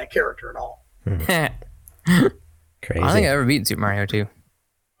don't like that character at all. Crazy. I don't think I ever beat Super Mario 2.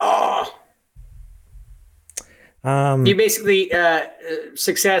 Oh. You basically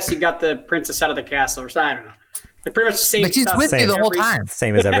success. You got the princess out of the castle, or something. I don't know. They're pretty much the same. But she's with you the whole time.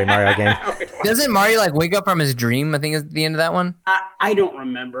 Same as every Mario game. Doesn't Mario like wake up from his dream? I think at the end of that one. I don't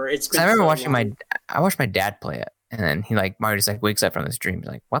remember. I remember watching my dad play it, and then Mario just like wakes up from his dream. He's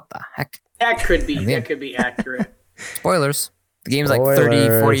like, "What the heck?" That could be accurate. Spoilers. The game's like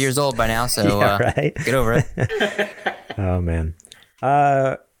 30, 40 years old by now, so right? Get over it. Oh man.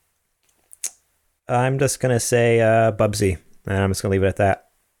 I'm just gonna say Bubsy, and I'm just gonna leave it at that.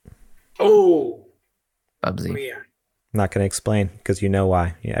 Oh. Bubsy. Oh, yeah. I'm not going to explain because you know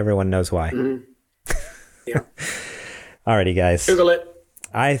why. Yeah, everyone knows why. Mm-hmm. Yeah. Alrighty, guys. Google it.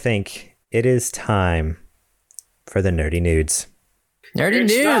 I think it is time for the nerdy nudes.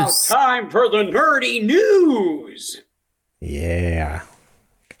 It's now time for the nerdy news. Yeah.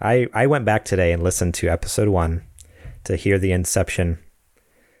 I went back today and listened to episode 1 to hear the inception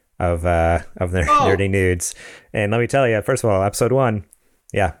of the nerdy nudes. And let me tell you, first of all, episode 1,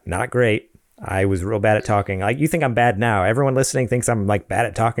 yeah, not great. I was real bad at talking. Like, you think I'm bad now. Everyone listening thinks I'm like bad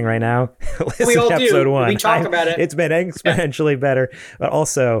at talking right now. Listen we all to episode do. 1. We talk about it. It's been exponentially better. But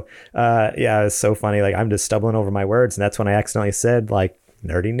also, it's so funny. Like, I'm just stumbling over my words. And that's when I accidentally said like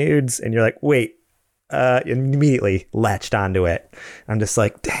nerdy nudes. And you're like, wait, immediately latched onto it. I'm just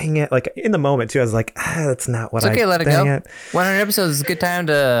like, dang it. Like in the moment too, I was like, that's not what it's okay, let it go. It. 100 episodes is a good time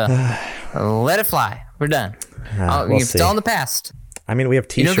to let it fly. We're done. It's all in the past. I mean, we have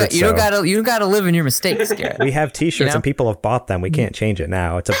T-shirts. You don't gotta live in your mistakes, Garrett. We have T-shirts and people have bought them. We can't change it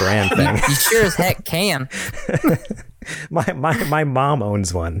now. It's a brand thing. You sure as heck can. my mom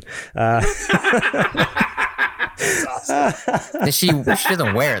owns one. She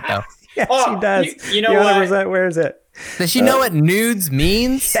doesn't wear it though. Yeah, she does. You know what? Wears it. Does she know what nudes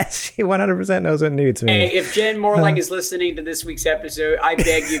means? Yes, she 100% knows what nudes mean. Hey, if Jen Morlang is listening to this week's episode, I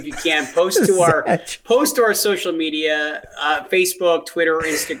beg you, if you can, post to our social media, Facebook, Twitter,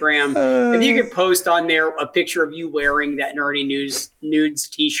 Instagram. If you could post on there a picture of you wearing that Nerdy Nudes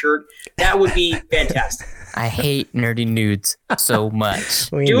T-shirt, that would be fantastic. I hate nerdy nudes so much.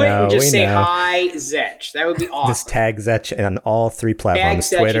 Do it and just say hi, Zetch. That would be awesome. Just tag Zetch on all 3 platforms: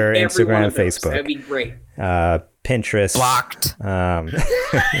 Twitter, Instagram, and Facebook. That'd be great. Pinterest. Blocked.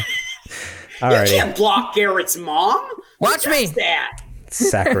 You can't block Garrett's mom. Watch me. That?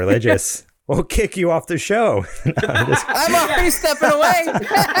 Sacrilegious. We'll kick you off the show. I'm already stepping away.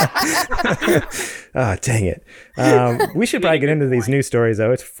 Oh, dang it. We should probably get into these news stories,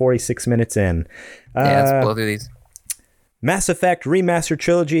 though. It's 46 minutes in. Let's blow through these. Mass Effect Remastered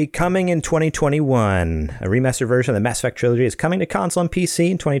Trilogy coming in 2021. A remastered version of the Mass Effect Trilogy is coming to console and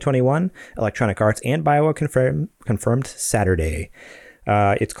PC in 2021. Electronic Arts and BioWare confirmed Saturday.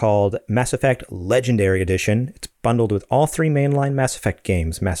 It's called Mass Effect Legendary Edition. It's bundled with all 3 mainline Mass Effect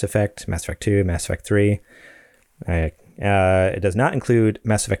games: Mass Effect 2, Mass Effect 3. It does not include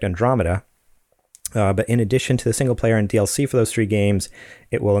Mass Effect Andromeda. But in addition to the single player and DLC for those 3 games,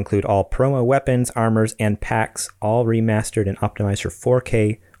 it will include all promo weapons, armors, and packs, all remastered and optimized for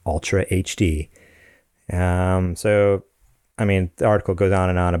 4K Ultra HD. So, I mean, the article goes on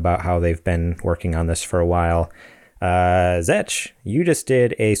and on about how they've been working on this for a while. Zetch, you just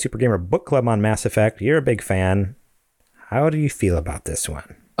did a Super Gamer book club on Mass Effect. You're a big fan. How do you feel about this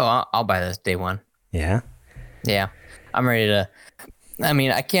one? Oh, I'll buy this day one. Yeah? Yeah. I'm ready to... I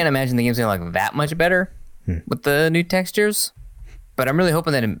mean, I can't imagine the game's going to look that much better with the new textures, but I'm really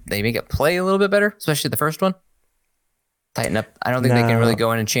hoping that they make it play a little bit better, especially the first one. Tighten up. I don't think they can really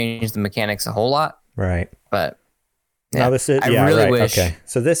go in and change the mechanics a whole lot. Right. But yeah, this is, I really wish. Okay.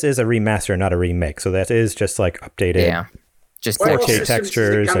 So this is a remaster, not a remake. So that is just like updated. Yeah. Just 4K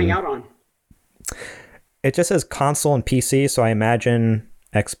textures. Coming out on? It just says console and PC. So I imagine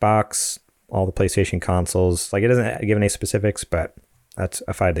Xbox, all the PlayStation consoles. Like, it doesn't give any specifics, but that's,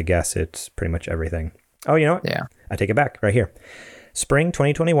 if I had to guess, it's pretty much everything. Oh, you know what? Yeah. I take it back right here. Spring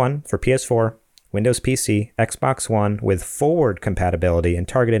 2021 for PS4, Windows PC, Xbox One with forward compatibility and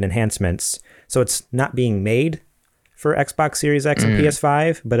targeted enhancements. So it's not being made for Xbox Series X and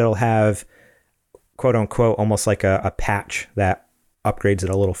PS5, but it'll have quote unquote almost like a patch that upgrades it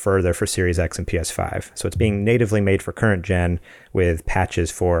a little further for Series X and PS5. So it's being natively made for current gen with patches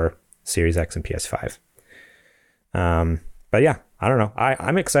for Series X and PS5. But yeah, I don't know.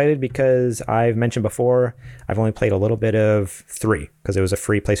 I'm excited because I've mentioned before, I've only played a little bit of 3 because it was a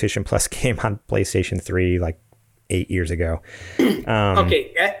free PlayStation Plus game on PlayStation 3 like 8 years ago.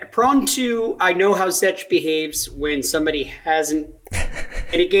 Okay, prone to I know how Zetch behaves when somebody hasn't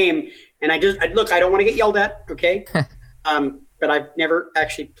in a game, and I look, I don't want to get yelled at, okay? But I've never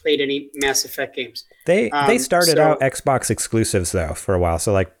actually played any Mass Effect games. They started out Xbox exclusives though for a while,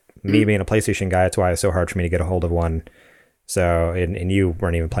 so like me being a PlayStation guy, that's why it's so hard for me to get a hold of one. So, and you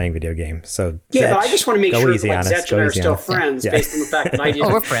weren't even playing video games. So yeah, Zetch, but I just want to make sure that like, Zetch and I are still us. friends based on the fact that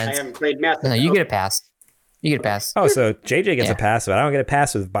we're friends. I haven't played Mass Effect. No, you get a pass. You get a pass. Oh, so JJ gets a pass, but I don't get a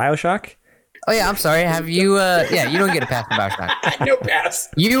pass with BioShock? Oh, yeah, I'm sorry. Have you, you don't get a pass for BioShock. No pass.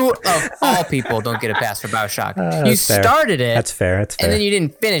 You, of all people, don't get a pass for BioShock. You fair. started it. That's fair. And then you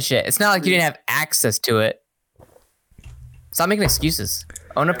didn't finish it. It's not like you didn't have access to it. Stop making excuses.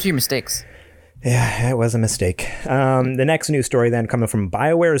 Own up to your mistakes. Yeah, it was a mistake. The next news story then coming from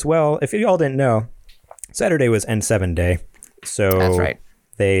BioWare as well. If you all didn't know, Saturday was N7 day. So that's right.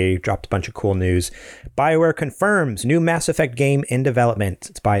 They dropped a bunch of cool news. BioWare confirms new Mass Effect game in development.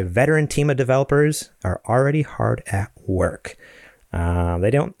 It's by a veteran team of developers are already hard at work. They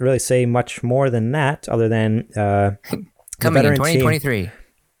don't really say much more than that other than coming in 2023. Did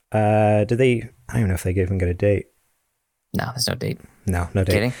they? I don't even know if they even get a date. No, there's no date. No date.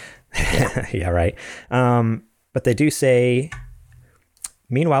 Kidding? Yeah, yeah, right. But they do say,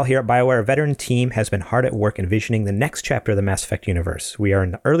 meanwhile, here at BioWare, a veteran team has been hard at work envisioning the next chapter of the Mass Effect universe. We are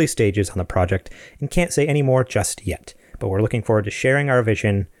in the early stages on the project and can't say any more just yet, but we're looking forward to sharing our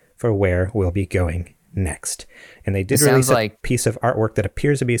vision for where we'll be going next. And they did release a piece of artwork that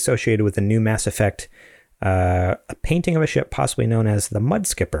appears to be associated with the new Mass Effect, a painting of a ship possibly known as the Mud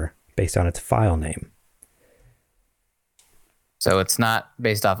Skipper, based on its file name. So it's not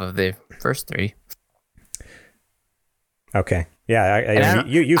based off of the first 3. Okay. Yeah,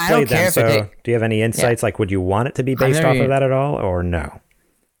 you played them, so do you have any insights? Like, would you want it to be based off of that at all, or no?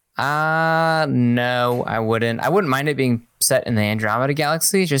 No, I wouldn't. I wouldn't mind it being set in the Andromeda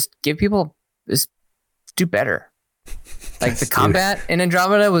Galaxy. Just give people, just do better. Like, the combat in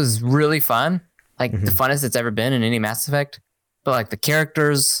Andromeda was really fun. Like, the funnest it's ever been in any Mass Effect. But, like, the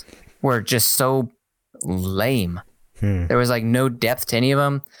characters were just so lame. There was like no depth to any of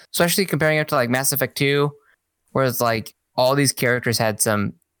them, especially comparing it to like Mass Effect 2, where it's like all these characters had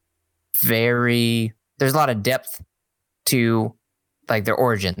some there's a lot of depth to like their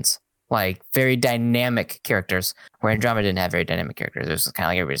origins, like very dynamic characters, where Andromeda didn't have very dynamic characters. It was kind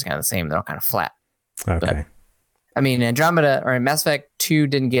of like everybody's kind of the same. They're all kind of flat. Okay. But, I mean, Andromeda or Mass Effect 2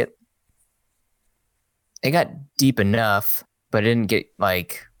 it got deep enough, but it didn't get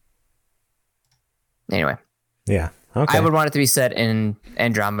like, anyway. Yeah. Okay. I would want it to be set in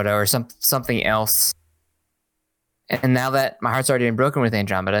Andromeda or something else. And now that my heart's already been broken with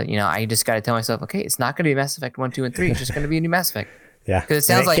Andromeda, I just got to tell myself, okay, it's not going to be Mass Effect 1, 2, and 3. It's just going to be a new Mass Effect. Yeah. Because it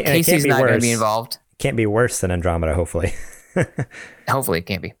sounds like Casey's not going to be involved. It can't be worse than Andromeda, hopefully. Hopefully it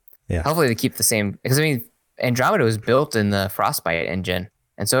can't be. Yeah. Hopefully they keep the same. Because, I mean, Andromeda was built in the Frostbite engine.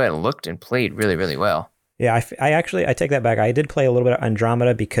 And so it looked and played really, really well. Yeah, I take that back. I did play a little bit of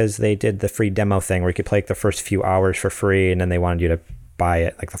Andromeda because they did the free demo thing where you could play like the first few hours for free, and then they wanted you to buy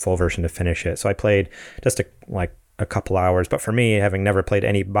it, like the full version, to finish it. So I played just a couple hours. But for me, having never played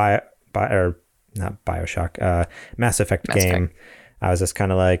any Mass Effect game, I was just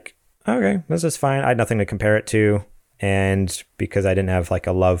kind of like, okay, this is fine. I had nothing to compare it to. And because I didn't have like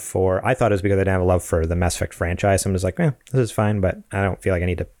a love for, I thought it was because I didn't have a love for the Mass Effect franchise. I'm just like, this is fine, but I don't feel like I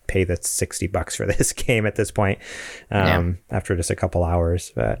need to pay the $60 for this game at this point after just a couple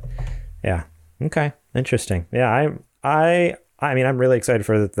hours. But yeah, okay, interesting. Yeah, I mean, I'm really excited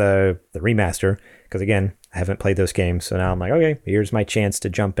for the remaster because again, I haven't played those games, so now I'm like, okay, here's my chance to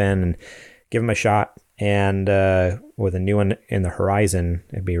jump in and give them a shot. And with a new one in the horizon,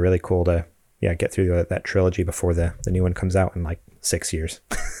 it'd be really cool to get through that trilogy before the new one comes out in like 6 years.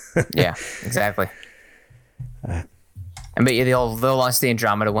 Yeah, exactly. I bet they'll launch the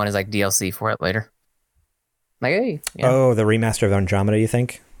Andromeda one as like DLC for it later. Like, hey. Oh, the remaster of Andromeda, you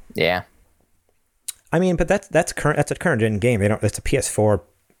think? Yeah. I mean, but that's a current gen game. It's a PS4,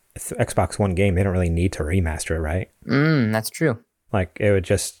 Xbox One game. They don't really need to remaster it, right? That's true. Like, it would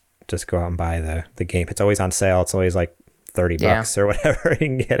just go out and buy the game. It's always on sale. It's always like $30 or whatever. You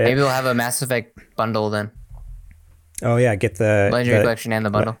can get it. Maybe they'll have a Mass Effect bundle then. Oh yeah, get the Legendary Collection and the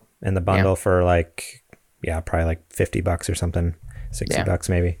bundle. And the bundle for like yeah, probably like $50 or something, $60 Yeah.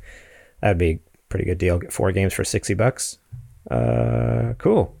 maybe. That'd be a pretty good deal. Get 4 games for $60.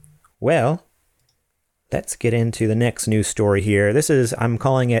 Cool. Well, let's get into the next news story here. I'm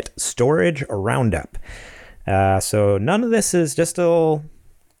calling it Storage Roundup. So none of this is, just a little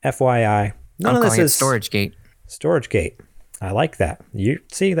FYI. None of this is StorageGate. StorageGate. I like that. You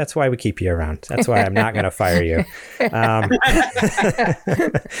see, that's why we keep you around. That's why I'm not going to fire you.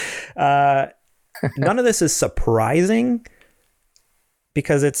 None of this is surprising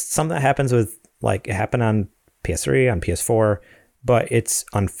because it's something that happens with, like, it happened on PS3, on PS4, but it's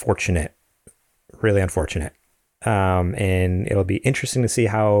unfortunate, really unfortunate. And it'll be interesting to see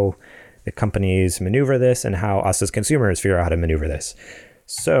how the companies maneuver this and how us as consumers figure out how to maneuver this.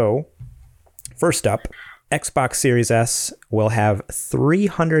 So, first up, Xbox Series S will have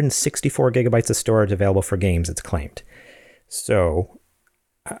 364 gigabytes of storage available for games, it's claimed. So,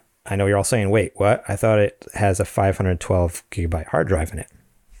 I know you're all saying, wait, what? I thought it has a 512 gigabyte hard drive in it.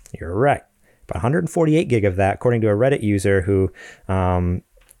 You're right. But 148 gig of that, according to a Reddit user who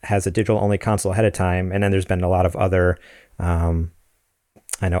has a digital-only console ahead of time, and then there's been a lot of other, I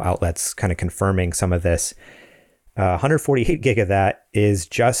know, outlets kind of confirming some of this. 148 gig of that is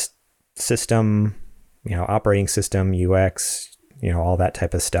just system, operating system, UX, all that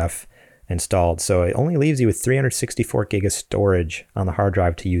type of stuff installed. So it only leaves you with 364 gig of storage on the hard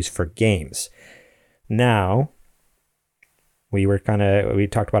drive to use for games. Now, we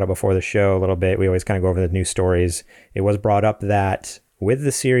talked about it before the show a little bit. We always kind of go over the news stories. It was brought up that with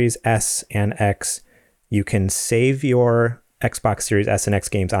the Series S and X, you can save your Xbox Series S and X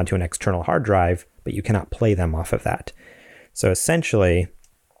games onto an external hard drive, but you cannot play them off of that. So essentially,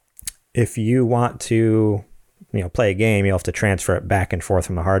 if you want to, play a game, you'll have to transfer it back and forth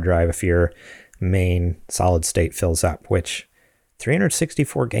from the hard drive if your main solid state fills up, which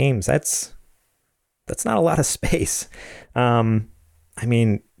 364 games, that's not a lot of space.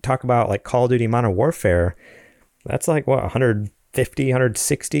 Talk about like Call of Duty Modern Warfare. That's like what, 150,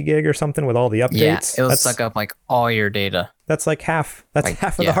 160 gig or something with all the updates. Yeah, it'll suck up like all your data. That's like half. That's like,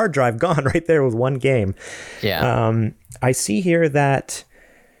 half of the hard drive gone right there with one game. Yeah. I see here that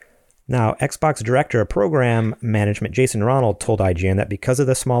now Xbox Director of Program Management Jason Ronald told IGN that because of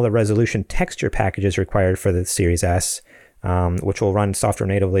the smaller resolution texture packages required for the Series S, which will run software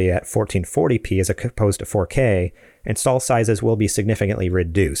natively at 1440p as opposed to 4K, install sizes will be significantly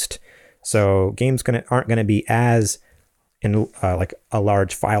reduced. So games aren't going to be as in like a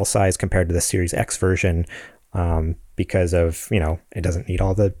large file size compared to the Series X version, because of, it doesn't need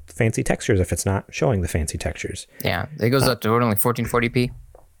all the fancy textures if it's not showing the fancy textures. Yeah, it goes up to only 1440p.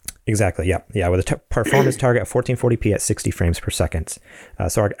 Exactly. Yeah. Yeah. With a performance target of 1440p at 60 frames per second.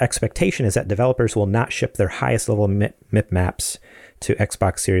 So our expectation is that developers will not ship their highest level MIP maps to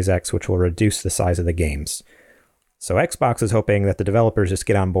Xbox Series X, which will reduce the size of the games. So Xbox is hoping that the developers just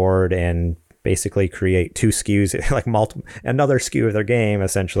get on board and basically create 2 SKUs, like another SKU of their game,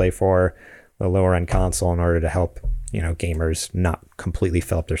 essentially for the lower end console in order to help, gamers not completely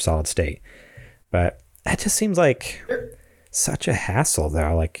fill up their solid state. But that just seems like such a hassle,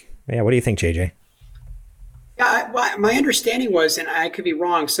 though. Like, yeah, what do you think, JJ? Yeah, my understanding was, and I could be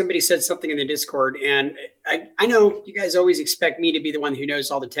wrong, somebody said something in the Discord, and I know you guys always expect me to be the one who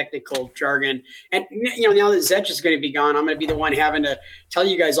knows all the technical jargon. And, now that Zetch is going to be gone, I'm going to be the one having to tell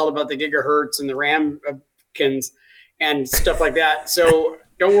you guys all about the gigahertz and the Ramkins and stuff like that. So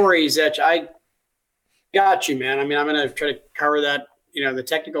don't worry, Zetch. I got you, man. I'm going to try to cover that, the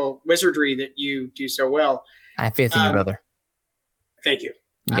technical wizardry that you do so well. I have faith in you, brother. Thank you.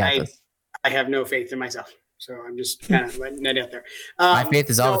 You got this. I have no faith in myself. So I'm just kind of letting that out there. My faith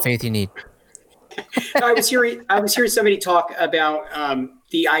is all the faith you need. I was hearing somebody talk about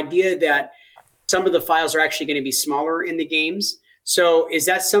the idea that some of the files are actually going to be smaller in the games. So is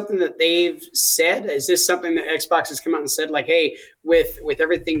that something that they've said? Is this something that Xbox has come out and said, like, hey, with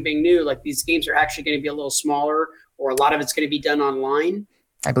everything being new, like these games are actually going to be a little smaller, or a lot of it's going to be done online?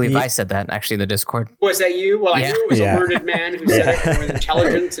 I believe I said that actually in the Discord. Was that you? Well, I knew it was a learned man who said it with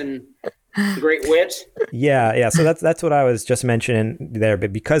intelligence and great wit. Yeah. So that's what I was just mentioning there.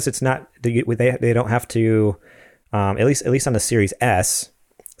 But because it's not, they don't have to, at least on the Series S,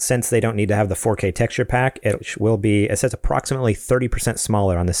 since they don't need to have the 4K texture pack, it says approximately 30%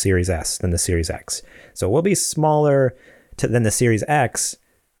 smaller on the Series S than the Series X. So it will be smaller than the Series X,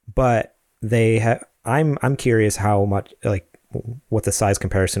 but I'm curious how much, like, what the size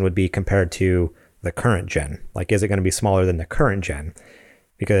comparison would be compared to the current gen. Like, is it going to be smaller than the current gen?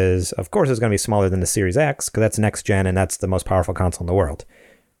 Because of course it's going to be smaller than the Series X, because that's next gen and that's the most powerful console in the world.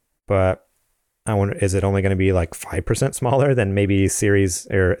 But I wonder, is it only going to be like 5% smaller than maybe series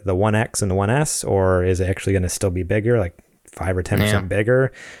or the 1X and the 1S, or is it actually going to still be bigger, like 5 or 10%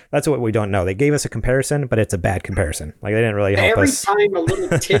 bigger? That's what we don't know. They gave us a comparison, but it's a bad comparison. Like, they didn't really help us. Every time a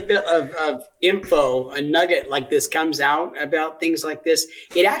little tidbit of info, a nugget like this comes out about things like this,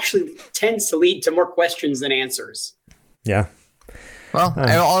 it actually tends to lead to more questions than answers. Yeah. Well,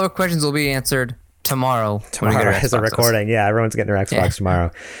 all the questions will be answered tomorrow as a recording. Yeah, everyone's getting their Xbox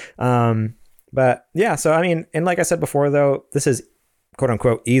tomorrow. But yeah, so I mean, and like I said before, though, this is quote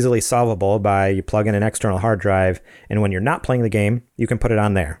unquote easily solvable by you plug in an external hard drive, and when you're not playing the game, you can put it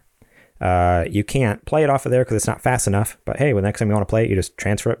on there. You can't play it off of there because it's not fast enough. But hey, when the next time you want to play it, you just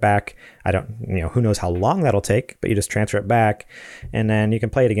transfer it back. Who knows how long that'll take, but you just transfer it back, and then you can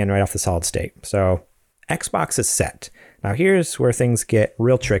play it again right off the solid state. So Xbox is set. Now here's where things get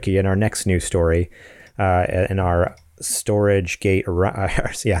real tricky in our next news story, in our storage gate,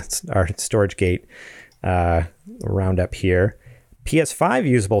 our storage gate roundup here. PS5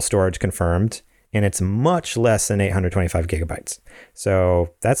 usable storage confirmed, and it's much less than 825 gigabytes.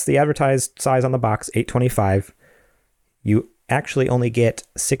 So that's the advertised size on the box, 825. You actually only get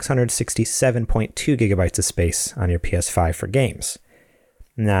 667.2 gigabytes of space on your PS5 for games.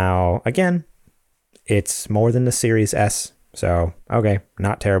 Now, again, it's more than the Series S. So, okay,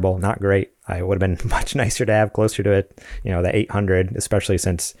 not terrible, not great. It would have been much nicer to have closer to it, the 800, especially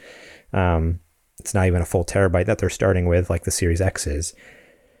since it's not even a full terabyte that they're starting with, like the Series X is.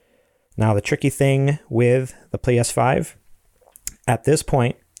 Now, the tricky thing with the PS5, at this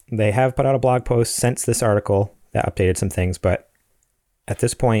point, they have put out a blog post since this article that updated some things, but at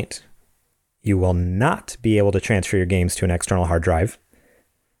this point, you will not be able to transfer your games to an external hard drive.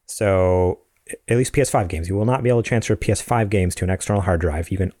 So, at least PS5 games, you will not be able to transfer PS5 games to an external hard drive.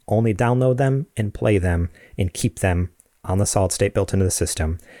 You can only download them and play them and keep them on the solid state built into the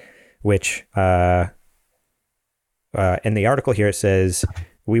system, which in the article here it says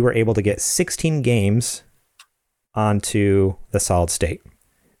we were able to get 16 games onto the solid state,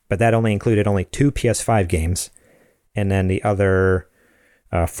 but that only included only 2 PS5 games, and then the other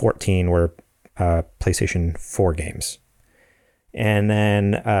 14 were PlayStation 4 games. And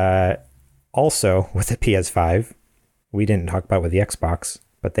then also, with the PS5, we didn't talk about with the Xbox,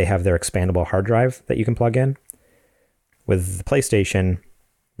 but they have their expandable hard drive that you can plug in. With the PlayStation,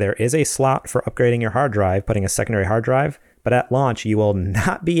 there is a slot for upgrading your hard drive, putting a secondary hard drive, but at launch, you will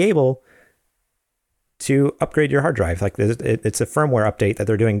not be able to upgrade your hard drive. Like, it's a firmware update that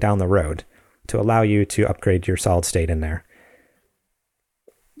they're doing down the road to allow you to upgrade your solid state in there.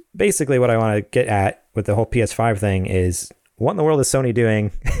 Basically, what I want to get at with the whole PS5 thing is, what in the world is Sony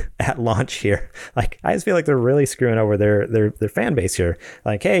doing at launch here? Like, I just feel like they're really screwing over their fan base here.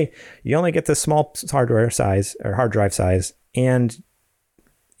 Like, hey, you only get this small hardware size or hard drive size, and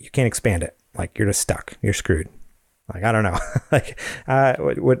you can't expand it. Like, you're just stuck. You're screwed. Like, I don't know. Like,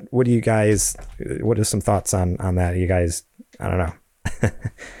 what do you guys? What are some thoughts on that? You guys, I don't know.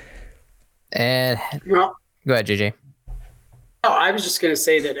 And Well, go ahead, JJ. oh, I was just going to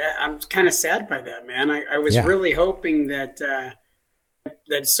say that I'm kind of sad by that, man. I was really hoping that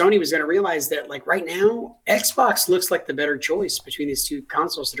that Sony was going to realize that, like, right now, Xbox looks like the better choice between these two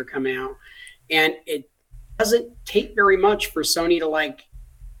consoles that are coming out, and it doesn't take very much for Sony to like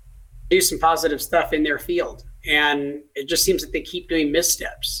do some positive stuff in their field. And it just seems like they keep doing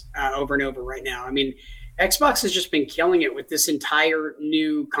missteps over and over right now. I mean, Xbox has just been killing it with this entire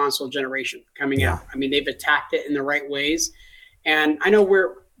new console generation coming out. I mean, they've attacked it in the right ways. And I know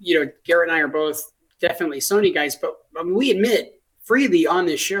Garrett and I are both definitely Sony guys, but we admit freely on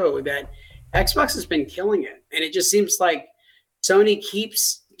this show that Xbox has been killing it. And it just seems like Sony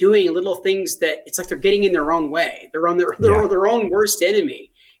keeps doing little things that it's like they're getting in their own way. They're on their own worst enemy.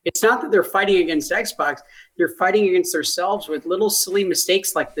 It's not that they're fighting against Xbox. They're fighting against themselves with little silly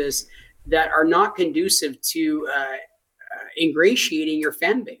mistakes like this that are not conducive to ingratiating your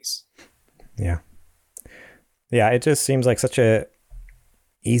fan base. Yeah. Yeah, it just seems like such a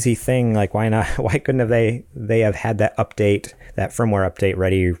easy thing. Like, why not? Why couldn't they have had that update, that firmware update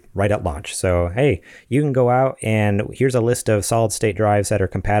ready right at launch? So, hey, you can go out and here's a list of solid state drives that are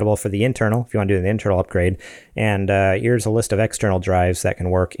compatible for the internal, if you want to do the internal upgrade. And here's a list of external drives that can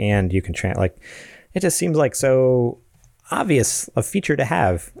work, and you can it just seems like so obvious a feature to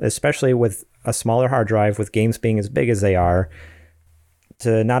have, especially with a smaller hard drive, with games being as big as they are,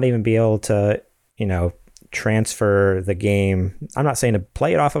 to not even be able to, transfer the game. I'm not saying to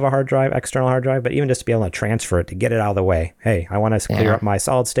play it off of a hard drive, external hard drive, but even just to be able to transfer it, to get it out of the way. Hey, I want to clear up my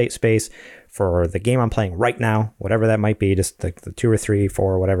solid state space for the game I'm playing right now, whatever that might be, just the 2 or 3,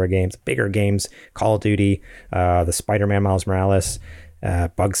 4, whatever games, bigger games, Call of Duty, the Spider-Man Miles Morales,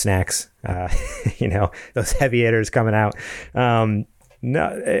 bug snacks, those heavy hitters coming out.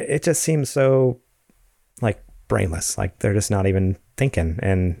 No, it just seems so like brainless. Like they're just not even thinking.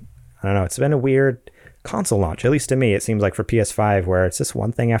 And I don't know, it's been a weird console launch, at least to me. It seems like for PS5 where it's just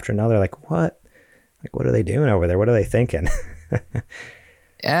one thing after another. Like what are they doing over there? What are they thinking?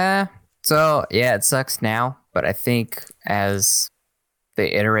 Yeah. So yeah, it sucks now, but I think as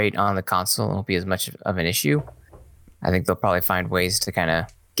they iterate on the console, it won't be as much of an issue. I think they'll probably find ways to kind of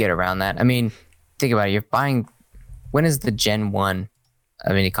get around that. I mean, think about it. You're buying. When has the Gen 1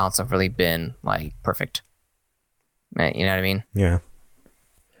 of any console really been like perfect? You know what I mean? Yeah.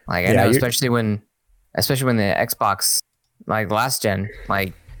 Like I know, especially when the Xbox, like last gen,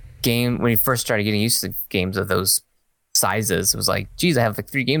 like when you first started getting used to games of those sizes, it was like, geez, I have like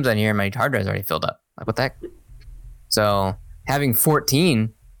 3 games on here and my hard drive's already filled up. Like what the heck? So having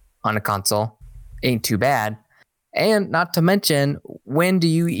 14 on a console ain't too bad. And not to mention, when do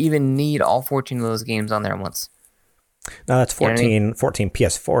you even need all 14 of those games on there at once? No, that's 14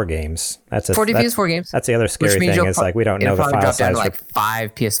 PS4 games. That's 14 PS4 games. That's the other scary thing is like we don't know the file drop size. Down to like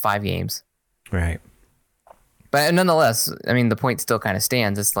 5 PS5 games. Right. But nonetheless, I mean, the point still kind of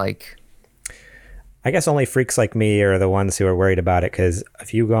stands. It's like, I guess only freaks like me are the ones who are worried about it, because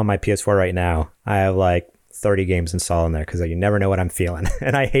if you go on my PS4 right now, I have like 30 games installed in there because you never know what I'm feeling.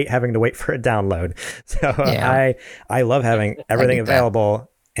 And I hate having to wait for a download. So yeah. I love having everything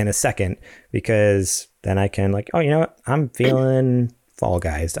available in a second, because then I can like, oh, you know what? I'm feeling Fall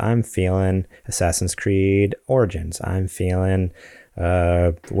Guys. I'm feeling Assassin's Creed Origins. I'm feeling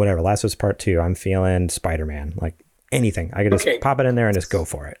whatever, Last of Us Part 2. I'm feeling Spider-Man. Like anything. I could just pop it in there and just go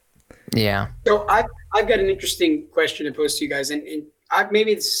for it. Yeah. So I've got an interesting question to pose to you guys, and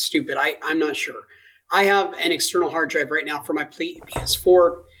maybe this is stupid. I'm not sure. I have an external hard drive right now for my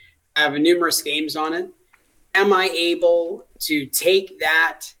PS4. I have numerous games on it. Am I able to take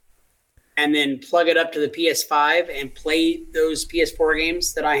that and then plug it up to the PS5 and play those PS4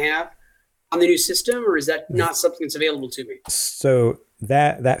 games that I have on the new system, or is that not something that's available to me? So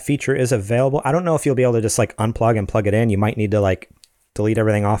that feature is available. I don't know if you'll be able to just like unplug and plug it in. You might need to like delete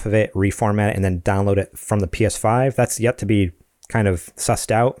everything off of it, reformat it, and then download it from the PS5. That's yet to be kind of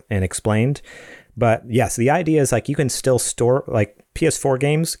sussed out and explained. But yes, the idea is like you can still store, like PS4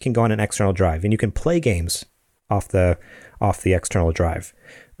 games can go on an external drive, and you can play games off the external drive.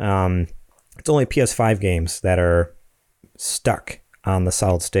 It's only PS5 games that are stuck on the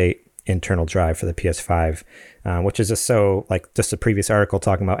solid state internal drive for the PS5, which is just so like just a previous article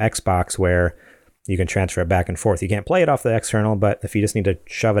talking about Xbox where you can transfer it back and forth. You can't play it off the external, but if you just need to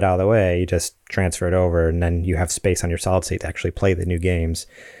shove it out of the way, you just transfer it over, and then you have space on your solid state to actually play the new games.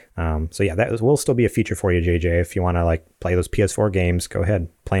 So yeah, that will still be a feature for you, JJ. If you want to like play those PS4 games, go ahead,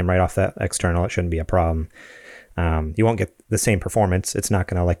 play them right off that external. It shouldn't be a problem. You won't get the same performance. It's not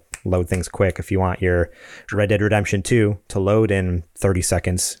going to like load things quick. If you want your Red Dead Redemption 2 to load in 30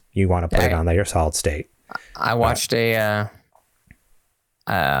 seconds, you want to play it on your solid state. I watched speaking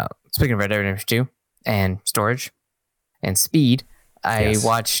of Red Dead Redemption 2 and storage and speed, I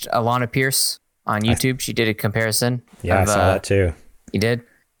watched Alana Pierce on YouTube. She did a comparison. Yeah, I saw that too. You did?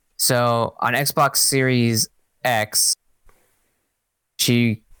 So on Xbox Series X,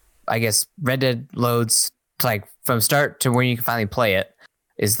 I guess Red Dead loads like from start to when you can finally play it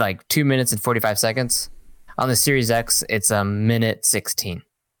is like 2 minutes and 45 seconds. On the Series X, it's a minute 16.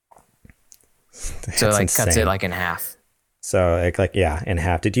 So like insane. Cuts it like in half. So in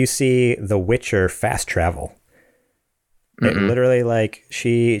half. Did you see The Witcher fast travel? It literally like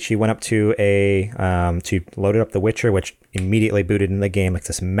she went up to she loaded up The Witcher, which immediately booted in the game, like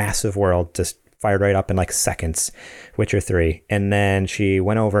this massive world, just fired right up in like seconds, Witcher 3. And then she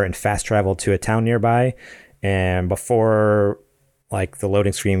went over and fast traveled to a town nearby, and before like the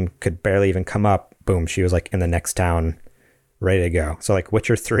loading screen could barely even come up, boom, she was like in the next town, ready to go. So like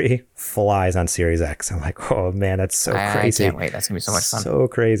Witcher 3 flies on Series X. I'm like, oh man, that's so crazy. I can't wait. That's gonna be so much fun. So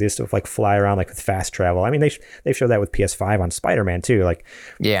crazy to like fly around like with fast travel. I mean, they showed that with PS5 on Spider-Man too. Like,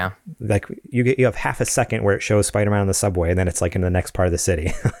 yeah, like you have half a second where it shows Spider-Man on the subway, and then it's like in the next part of the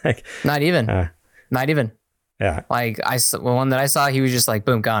city. Like, not even. Yeah. Like one that I saw, he was just like,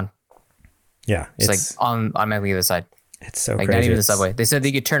 boom, gone. Yeah, it's like on my other side. It's so like crazy. Not even the subway. They said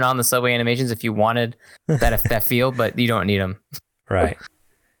they could turn on the subway animations if you wanted that feel, but you don't need them. Right.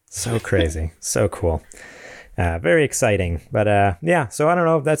 So crazy. So cool. Very exciting. But yeah, so I don't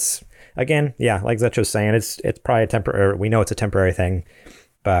know if that's, again, yeah, like Zetch was saying, it's probably a temporary, we know it's a temporary thing,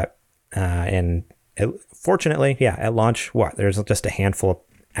 but fortunately, yeah, at launch, there's just a handful of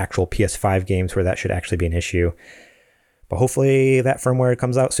actual PS5 games where that should actually be an issue. But hopefully that firmware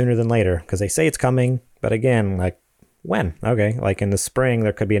comes out sooner than later, because they say it's coming. But again, like When? Okay, like in the spring,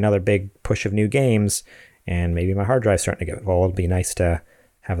 there could be another big push of new games, and maybe my hard drive's starting to get full. It'd be nice to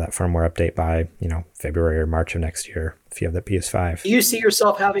have that firmware update by, February or March of next year if you have the PS5. Do you see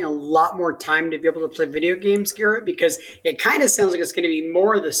yourself having a lot more time to be able to play video games, Garrett? Because it kind of sounds like it's going to be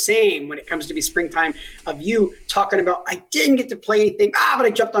more of the same when it comes to be springtime of you talking about, I didn't get to play anything. But I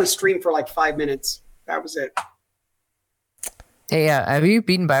jumped on a stream for like 5 minutes. That was it. Hey, have you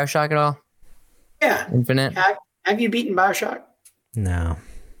beaten BioShock at all? Yeah. Infinite? Have you beaten BioShock? No.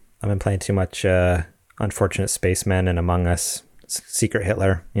 I've been playing too much Unfortunate Spacemen and Among Us, Secret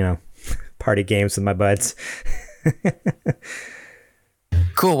Hitler, party games with my buds.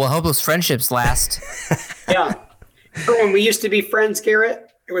 Cool. Well, hope those friendships last. Yeah. When we used to be friends,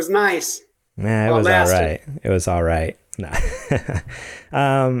 Garrett, it was nice. Nah, it was all right. It was all right. Nah.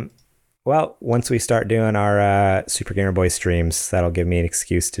 Well, once we start doing our Super Gamer Boy streams, that'll give me an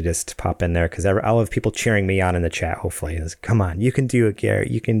excuse to just pop in there, because I'll have people cheering me on in the chat, hopefully. Come on, you can do it,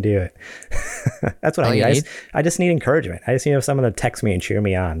 Garrett. You can do it. That's what I need. I just need encouragement. I just need someone to text me and cheer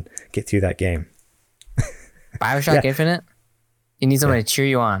me on, get through that game. BioShock Infinite? You need somebody to cheer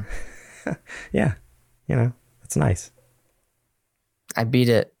you on. Yeah. That's nice. I beat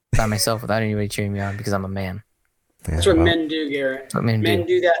it by myself without anybody cheering me on because I'm a man. Yeah, That's what men do, Garrett. That's what men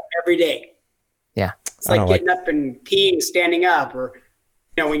do that every day. Yeah. It's like getting up and peeing, standing up, or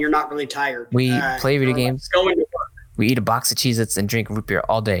when you're not really tired. We play video games. Going to work. We eat a box of Cheez-Its and drink root beer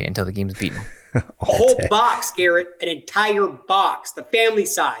all day until the game's beaten. A whole box, Garrett. An entire box. The family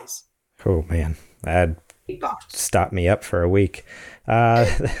size. Oh, man. That'd stop me up for a week.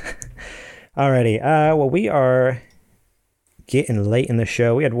 Alrighty. Well, we are getting late in the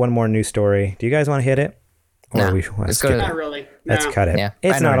show. We had one more news story. Do you guys want to hit it? Or let's not really. Let's cut it. Yeah,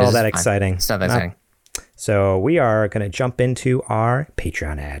 it's not all that exciting. It's not that exciting. So we are going to jump into our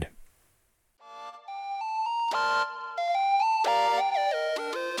Patreon ad.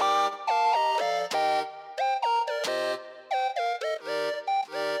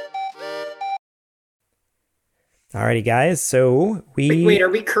 Alrighty, guys. So wait. Are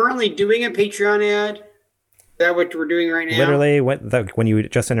we currently doing a Patreon ad? Is that what we're doing right now? Literally, when you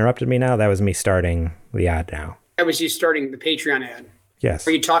just interrupted me now, that was me starting the ad now. That was you starting the Patreon ad. Yes.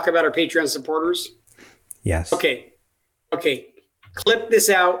 Where you talk about our Patreon supporters? Yes. Okay. Clip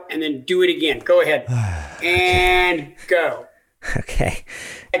this out and then do it again. Go ahead. And go. Okay.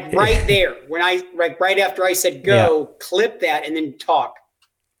 Right there. Right after I said go, clip that and then talk.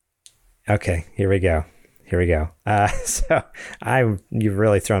 Okay, here we go. So you've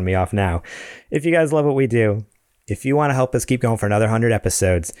really thrown me off now. If you guys love what we do, if you want to help us keep going for another 100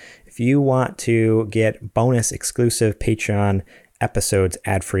 episodes, if you want to get bonus exclusive Patreon episodes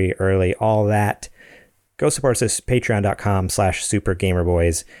ad-free early, all that, go support us at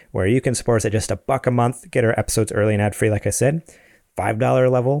patreon.com/supergamerboys, where you can support us at just $1 a month, get our episodes early and ad-free, like I said. $5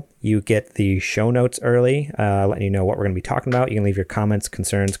 level, you get the show notes early, letting you know what we're going to be talking about. You can leave your comments,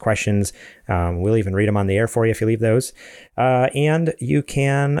 concerns, questions. We'll even read them on the air for you if you leave those. And you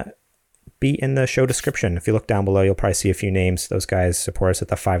can be in the show description. If you look down below, you'll probably see a few names. Those guys support us at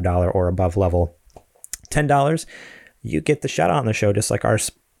the $5 or above level. $10, you get the shout out on the show, just like our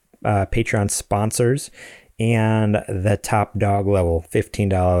Patreon sponsors. And the top dog level,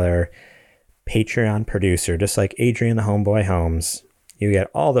 $15 Patreon producer, just like Adrian the Homeboy Holmes. You get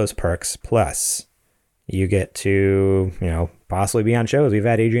all those perks, plus you get to, possibly be on shows. We've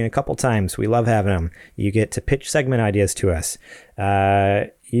had Adrian a couple times. We love having him. You get to pitch segment ideas to us.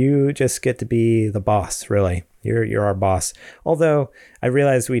 You just get to be the boss, really. You're our boss. Although I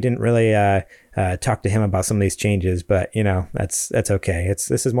realized we didn't really talk to him about some of these changes, but that's okay.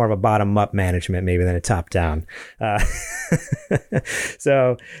 This is more of a bottom up management maybe than a top down.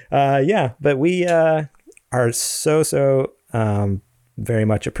 So but we are so very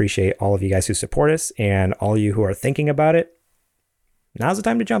much appreciate all of you guys who support us, and all you who are thinking about it. Now's the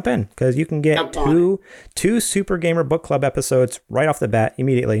time to jump in, because you can get two Super Gamer Book Club episodes right off the bat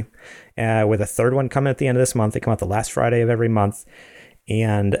immediately, with a third one coming at the end of this month. They come out the last Friday of every month.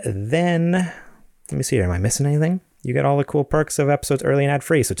 And then, let me see here. Am I missing anything? You get all the cool perks of episodes early and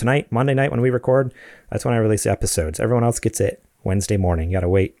ad-free. So tonight, Monday night, when we record, that's when I release the episodes. Everyone else gets it Wednesday morning. You got to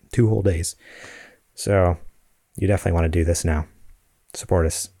wait 2 whole days. So you definitely want to do this now. Support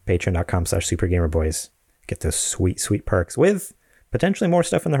us. Patreon.com/supergamerboys. Get those sweet, sweet perks with potentially more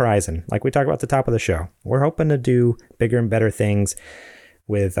stuff in the horizon. Like we talked about at the top of the show. We're hoping to do bigger and better things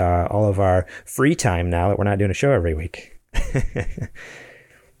with all of our free time now that we're not doing a show every week.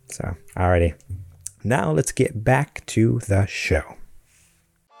 So, alrighty. Now let's get back to the show.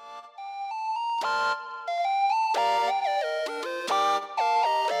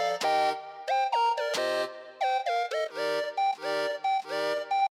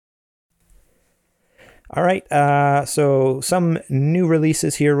 All right. So some new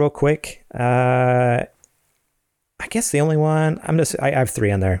releases here real quick. I guess the only one I have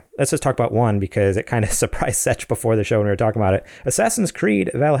 3 on there. Let's just talk about one because it kind of surprised Setch before the show when we were talking about it. Assassin's Creed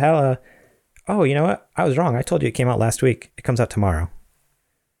Valhalla. Oh, you know what? I was wrong. I told you it came out last week. It comes out tomorrow.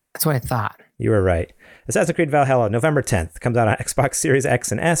 That's what I thought. You were right. Assassin's Creed Valhalla, November 10th. Comes out on Xbox Series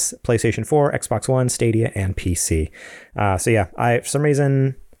X and S, PlayStation 4, Xbox One, Stadia, and PC. So yeah, for some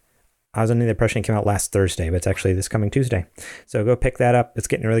reason, I was under the impression it came out last Thursday, but it's actually this coming Tuesday. So go pick that up. It's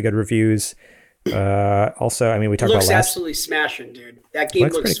getting really good reviews. Also, I mean, we talked about absolutely smashing, dude. That game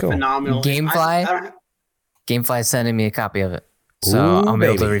looks cool. phenomenal. Gamefly sending me a copy of it, so I'll be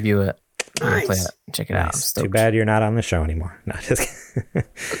able to review it. Nice. Play it. Check it out. Too bad you're not on the show anymore. No, just kidding.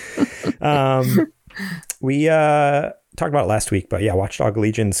 We talked about it last week, but yeah, Watch Dogs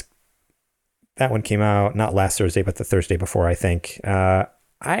Legions. That one came out not last Thursday, but the Thursday before, I think.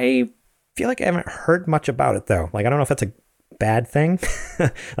 I feel like I haven't heard much about it though. Like, I don't know if that's a bad thing.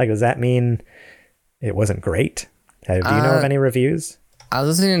 Like, does that mean it wasn't great? Do you know of any reviews? I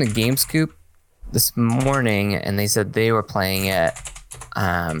was listening to GameScoop this morning, and they said they were playing it.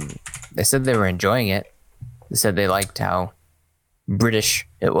 They said they were enjoying it. They said they liked how British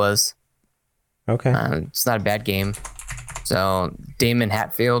it was. Okay. It's not a bad game. So Damon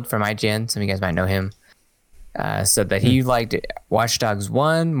Hatfield from IGN, some of you guys might know him, said that he liked Watch Dogs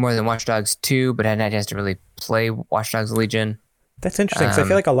 1 more than Watch Dogs 2, but hadn't had a chance to really play Watch Dogs Legion. That's interesting, because I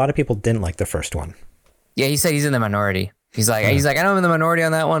feel like a lot of people didn't like the first one. Yeah, he said he's in the minority. He's like, I know I'm in the minority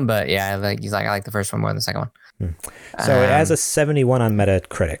on that one, but yeah, I like the first one more than the second one. So it has a 71 on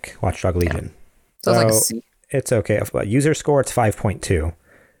Metacritic, Watch Dogs Legion. So like a C. It's okay. User score, it's 5.2.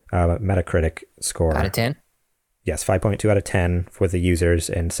 Metacritic score. Out of 10? Yes, 5.2 out of 10 for the users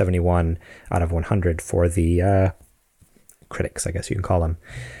and 71 out of 100 for the critics, I guess you can call them.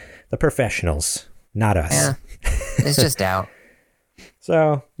 The professionals, not us. Yeah, it's just out.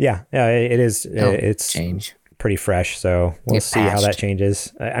 So, yeah, it is. It's change. Pretty fresh, so we'll see how that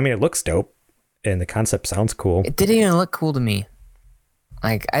changes. I mean, it looks dope, and the concept sounds cool. It didn't even look cool to me.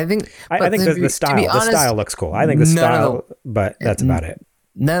 Like, I think the style looks cool. I think the style, but that's about it.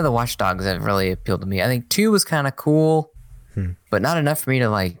 None of the Watch Dogs have really appealed to me. I think 2 was kind of cool, but not enough for me to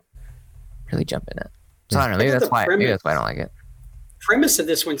like really jump in it. So I don't know. Maybe that's why I don't like it. Premise of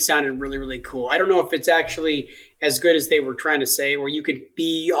this one sounded really, really cool. I don't know if it's actually as good as they were trying to say, where you could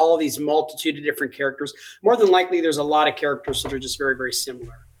be all these multitude of different characters. More than likely, there's a lot of characters that are just very, very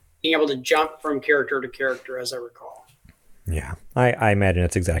similar. Being able to jump from character to character, as I recall. Yeah, I imagine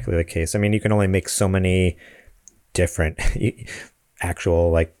it's exactly the case. I mean, you can only make so many different actual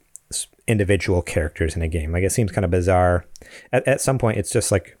like individual characters in a game. Like, it seems kind of bizarre. At some point, it's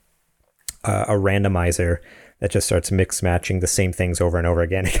just like a randomizer that just starts mix matching the same things over and over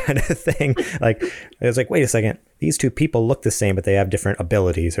again, kind of thing. Like, it's like, wait a second, these two people look the same, but they have different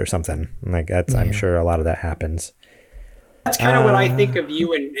abilities or something. Like, that's, I'm sure a lot of that happens. That's kind of what I think of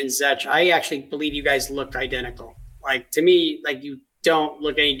you and Zetch. I actually believe you guys look identical. Like, to me, like, you don't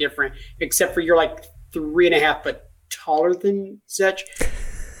look any different, except for you're like 3.5 foot taller than Zetch.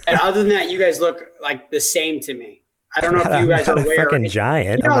 And other than that, you guys look like the same to me. I don't know if you guys are aware. Fucking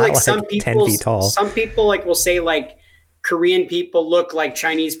giant. You know, I'm like not some like people, 10 feet tall. Some people like will say like Korean people look like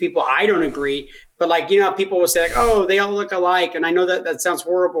Chinese people. I don't agree, but like, you know, people will say like, oh, they all look alike, and I know that sounds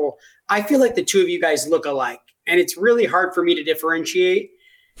horrible. I feel like the two of you guys look alike, and it's really hard for me to differentiate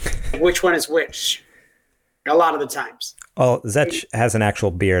which one is which. A lot of the times. Well, Zetch has an actual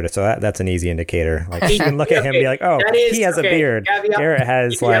beard, so that's an easy indicator. Like, you can look at him and be like, "Oh, he has a beard." Garrett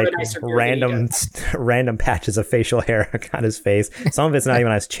has like random patches of facial hair on his face. Some of it's not even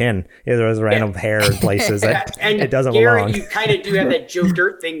on his chin. There's random hair in places that it doesn't Garrett, belong. You kind of do have that Joe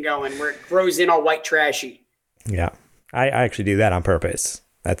Dirt thing going, where it grows in all white trashy. Yeah, I actually do that on purpose.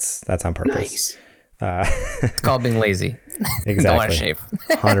 That's on purpose. Nice. It's called being lazy. Exactly. Don't want to shave.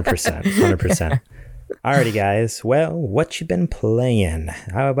 100%. Alrighty, guys. Well, what you been playing?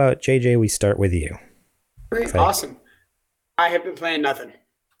 How about JJ? We start with you. Great, awesome. I have been playing nothing.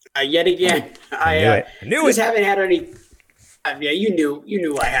 Yet again, I knew it. Haven't had any. Yeah, you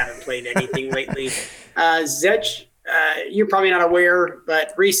knew I haven't played anything lately. Zetch, you're probably not aware,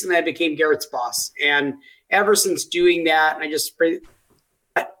 but recently I became Garrett's boss, and ever since doing that,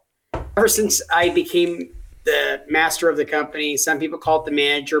 ever since I became the master of the company, some people call it the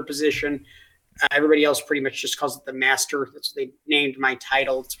manager position. Everybody else pretty much just calls it the master. That's what they named my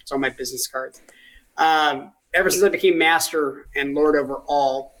title. It's on my business cards. Ever since I became master and lord over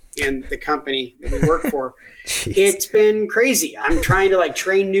all in the company that we work for, it's been crazy. I'm trying to like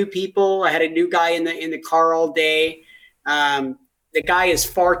train new people. I had a new guy in the car all day. the guy is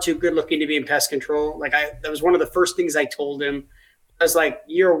far too good looking to be in pest control. Like that was one of the first things I told him. I was like,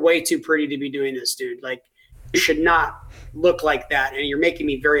 you're way too pretty to be doing this, dude. Like, you should not look like that. And you're making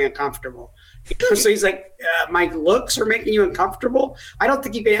me very uncomfortable. So he's like, my looks are making you uncomfortable? I don't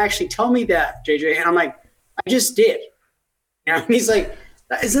think you can actually tell me that, JJ. And I'm like, I just did. And he's like,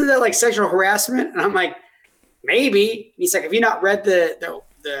 isn't that like sexual harassment? And I'm like, maybe. And he's like, have you not read the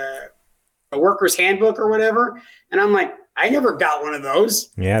worker's handbook or whatever? And I'm like, I never got one of those.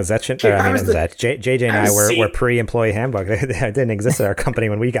 Yeah, JJ and I were pre-employee handbook. They didn't exist at our company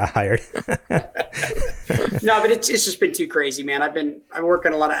when we got hired. No, but it's just been too crazy, man. I'm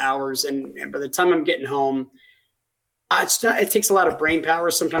working a lot of hours, and by the time I'm getting home, it takes a lot of brain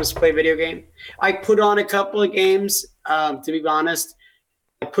power sometimes to play a video game. I put on a couple of games, to be honest.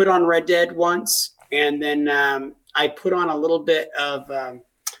 I put on Red Dead once, and then I put on a little bit of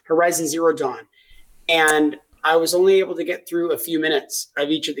Horizon Zero Dawn. And I was only able to get through a few minutes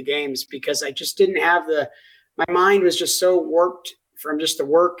of each of the games because I just didn't have my mind was just so warped from just the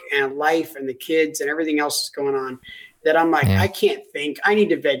work and life and the kids and everything else that's going on that I'm like, I can't think. I need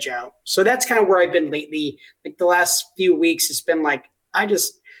to veg out. So that's kind of where I've been lately. Like the last few weeks, it's been like,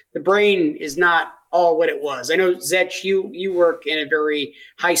 the brain is not all what it was. I know, Zetch, you work in a very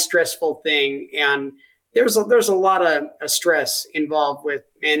high stressful thing, and there's a lot of stress involved with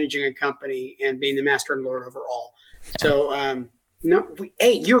managing a company and being the master and lord over all. So,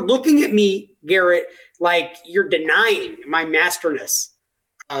 hey, you're looking at me, Garrett, like you're denying my masterness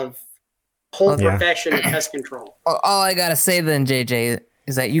of whole profession of pest control. All I gotta say then, JJ,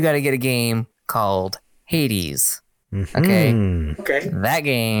 is that you gotta get a game called Hades. Mm-hmm. Okay. That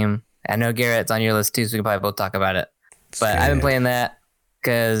game, I know Garrett's on your list too, so we can probably both talk about it. But I've been playing that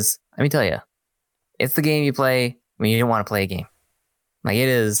because, let me tell you, it's the game you play when you don't want to play a game. Like, it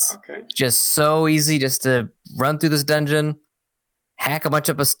is just so easy just to run through this dungeon, hack a bunch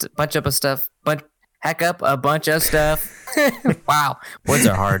of stuff. Wow, words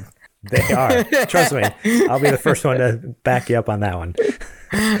are hard. They are. Trust me. I'll be the first one to back you up on that one.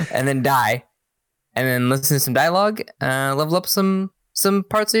 And then die. And then listen to some dialogue, level up some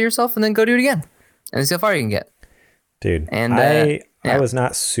parts of yourself, and then go do it again. And see how far you can get. Dude, and I was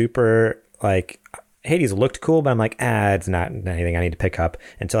not super, like, Hades looked cool, but I'm like, it's not anything I need to pick up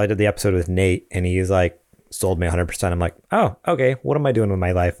until I did the episode with Nate, and he's like, sold me 100%. I'm like, oh, okay, what am I doing with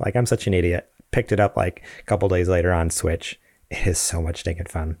my life? Like, I'm such an idiot. Picked it up like a couple days later on Switch. It is so much stinking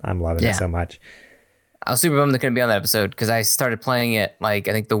fun. I'm loving it so much. I was super bummed that couldn't be on that episode because I started playing it like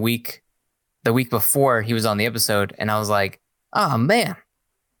I think the week before he was on the episode, and I was like, oh man,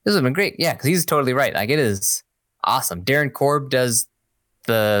 this would have been great. Yeah, because he's totally right. Like, it is awesome. Darren Korb does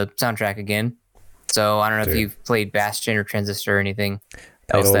the soundtrack again. So I don't know if you've played Bastion or Transistor or anything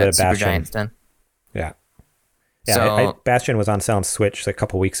else that Supergiant's done. Yeah. So, Bastion was on sale on Switch a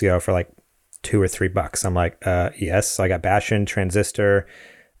couple weeks ago for like $2 or $3. I'm like, yes. So I got Bastion, Transistor,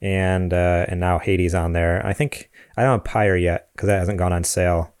 and now Hades on there. I think I don't have Pyre yet because that hasn't gone on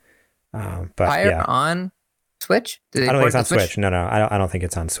sale. But Pyre on Switch? I don't think it's on Switch. No, I don't think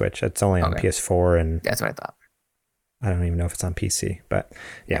it's on Switch. It's only on PS4, and that's what I thought. I don't even know if it's on PC. But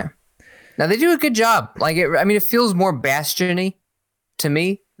yeah. Now they do a good job. Like, it feels more Bastion-y to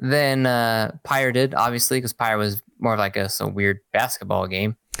me than Pyre did, obviously, because Pyre was more of like a weird basketball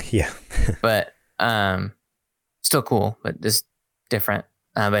game. Yeah. But still cool, but just different.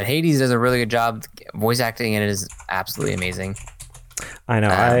 But Hades does a really good job. Voice acting in it is absolutely amazing. I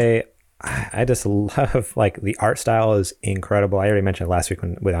know. I just love, like, the art style is incredible. I already mentioned last week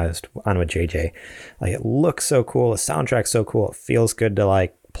when I was on with JJ. Like, it looks so cool. The soundtrack's so cool. It feels good to,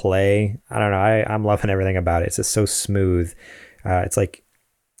 like, play. I don't know. I'm loving everything about it. It's just so smooth. It's like,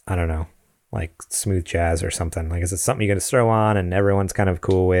 I don't know, like smooth jazz or something. Like, it's something you can just throw on and everyone's kind of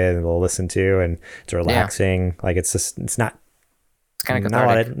cool with and they'll listen to, and it's relaxing. Yeah. Like, it's not. It's kind of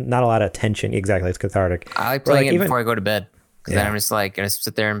cathartic. Not a lot of tension. Exactly. It's cathartic. I like playing it before I go to bed. Because then I'm just like, gonna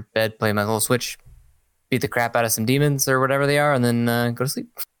sit there in bed, play my little Switch, beat the crap out of some demons or whatever they are, and then go to sleep.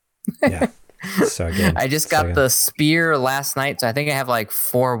 Yeah. So good. I just got the spear last night, so I think I have like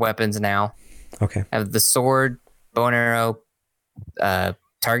 4 weapons now. Okay. I have the sword, bow and arrow,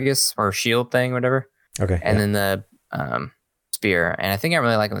 Targus or shield thing, whatever. Okay. And then the spear. And I think I'm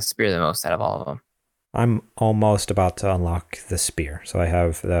really liking the spear the most out of all of them. I'm almost about to unlock the spear. So I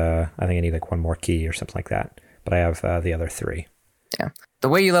have I think I need like one more key or something like that. But I have the other 3. Yeah. The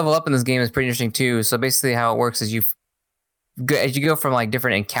way you level up in this game is pretty interesting too. So basically how it works is as you go from like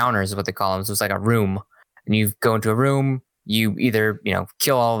different encounters is what they call them. So it's like a room, and you go into a room, you either,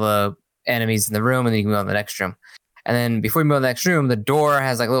 kill all the enemies in the room, and then you can go to the next room. And then before you move to the next room, the door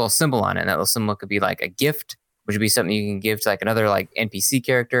has like a little symbol on it. And that little symbol could be like a gift which would be something you can give to like another like NPC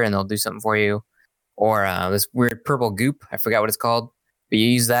character and they'll do something for you. Or this weird purple goop, I forgot what it's called. But you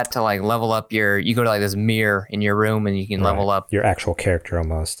use that to like level up you go to like this mirror in your room and you can level up your actual character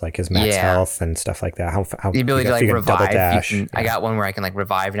almost, like his max health and stuff like that. How the ability to like revive. Dash. I got one where I can like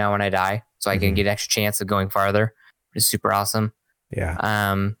revive now when I die, so I can get extra chance of going farther, which is super awesome. Yeah.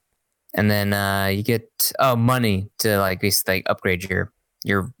 And then you get money to like basically like, upgrade your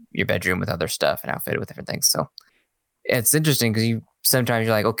bedroom with other stuff and outfit it with different things. So it's interesting because sometimes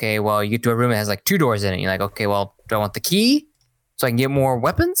you're like, okay, well, you get to a room that has like 2 doors in it. You're like, okay, well, do I want the key so I can get more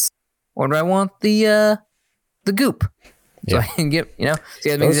weapons, or do I want the goop so I can get, so you have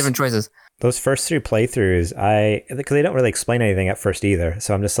to make different choices. Those first 3 playthroughs, because they don't really explain anything at first either.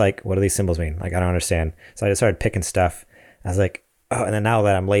 So I'm just like, what do these symbols mean? Like, I don't understand. So I just started picking stuff. I was like, oh, and then now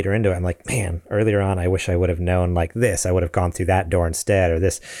that I'm later into it, I'm like, man, earlier on, I wish I would have known like this. I would have gone through that door instead or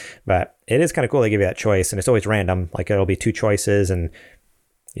this. But it is kind of cool they give you that choice, and it's always random. Like it'll be 2 choices, and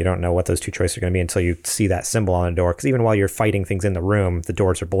you don't know what those 2 choices are going to be until you see that symbol on the door. Because even while you're fighting things in the room, the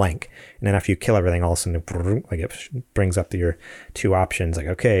doors are blank. And then after you kill everything, all of a sudden, like it brings up your 2 options. Like,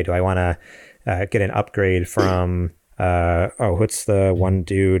 okay, do I want to get an upgrade from, what's the one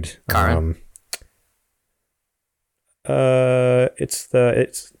dude? Karen. What's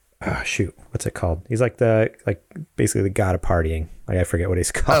it called? He's like basically the god of partying. Like I forget what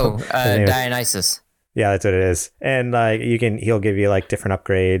he's called. Dionysus. Yeah, that's what it is. And like he'll give you like different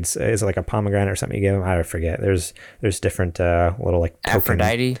upgrades. Is it like a pomegranate or something you give him? I forget. There's different little like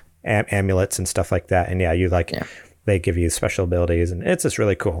Aphrodite amulets and stuff like that. And they give you special abilities, and it's just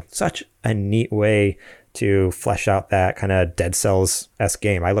really cool. Such a neat way to flesh out that kind of Dead Cells-esque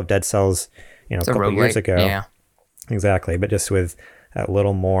game. I love Dead Cells, a couple years ago. Yeah. Exactly, but just with a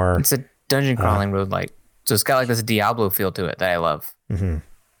little more. It's a dungeon crawling roguelike, so it's got like this Diablo feel to it that I love. Mm-hmm.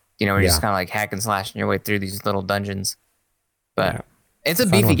 Where you're just kind of like hack and slashing your way through these little dungeons. But it's a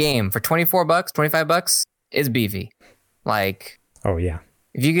beefy game for $24, $25. It's beefy. Like, oh yeah,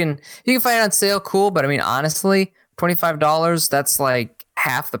 if you can find it on sale, cool. But I mean, honestly, $25, that's like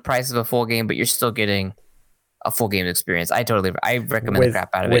half the price of a full game, but you're still getting a full game experience. I recommend the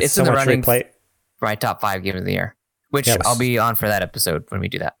crap out of it. It's in the running for my top 5 games of the year. Which I'll be on for that episode when we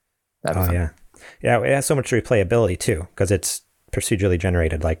do that. Yeah. It has so much replayability too, because it's procedurally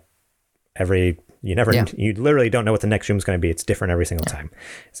generated. Like you literally don't know what the next room is going to be. It's different every single time.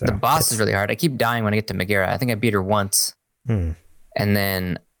 So the boss is really hard. I keep dying when I get to Megara. I think I beat her once, and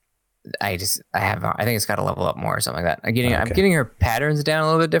then I think it's got to level up more or something like that. I'm getting her patterns down a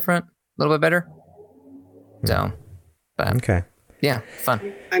little bit different, a little bit better. So, but okay. Yeah,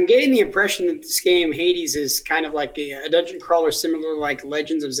 fun. I'm getting the impression that this game, Hades, is kind of like a dungeon crawler similar like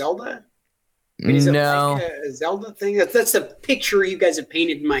Legends of Zelda. I mean, is it like a Zelda thing? That's the picture you guys have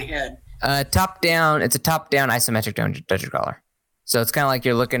painted in my head. Top down. It's a top-down isometric dungeon crawler. So it's kind of like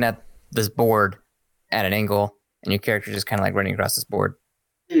you're looking at this board at an angle, and your character just kind of like running across this board.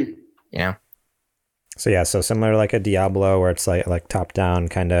 So similar to like a Diablo, where it's like top-down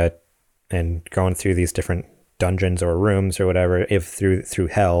kind of, and going through these different dungeons or rooms or whatever, if through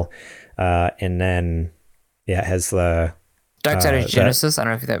hell, and then it has the Dark Side of Genesis. I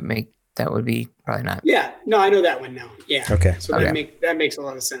don't know if that would be probably not. Yeah, no, I know that one now. Yeah. Okay. So that makes a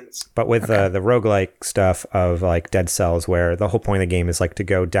lot of sense. But with the roguelike stuff of like Dead Cells, where the whole point of the game is like to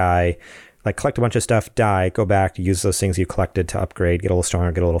go die, like collect a bunch of stuff, die, go back, use those things you collected to upgrade, get a little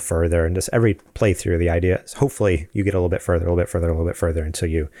stronger, get a little further, and just every playthrough, the idea is hopefully you get a little bit further until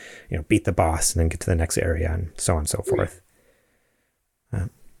you beat the boss and then get to the next area and so on and so forth.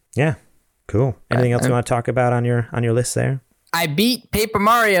 Yeah, cool. Anything else you want to talk about on your list there? I beat Paper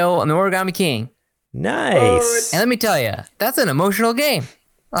Mario on the Origami King. Nice. And let me tell you, that's an emotional game.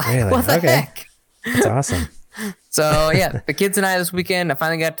 Really? What the heck? That's awesome. So yeah, the kids and I this weekend, I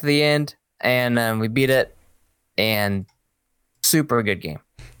finally got to the end. And we beat it, and super good game.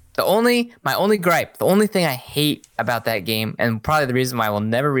 My only gripe, the only thing I hate about that game, and probably the reason why I will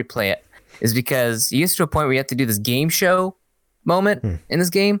never replay it, is because you get to a point where you have to do this game show moment in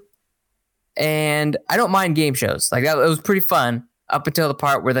this game, and I don't mind game shows. Like that, it was pretty fun up until the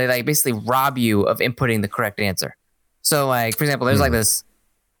part where they like basically rob you of inputting the correct answer. So like, for example, there's like this,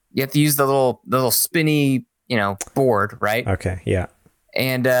 you have to use the little spinny, board, right? Okay, yeah.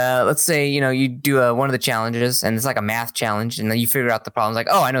 And let's say, you do one of the challenges, and it's like a math challenge, and then you figure out the problem. It's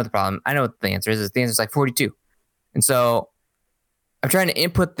like, oh, I know the problem. I know what the answer is. The answer is like 42. And so I'm trying to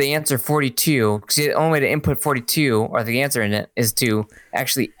input the answer 42, because the only way to input 42, or the answer in it, is to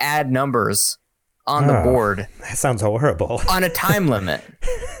actually add numbers on the board. That sounds horrible. On a time limit.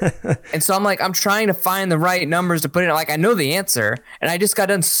 And so I'm trying to find the right numbers to put in. Like, I know the answer, and I just got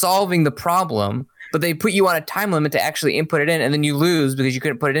done solving the problem. but they put you on a time limit to actually input it in, and then you lose because you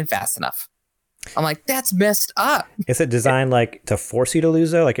couldn't put it in fast enough. I'm like, that's messed up. Is it designed like to force you to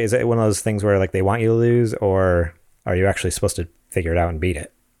lose though? Like, is it one of those things where like they want you to lose, or are you actually supposed to figure it out and beat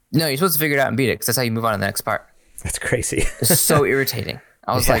it? No, you're supposed to figure it out and beat it because that's how you move on to the next part. That's crazy. It's so irritating.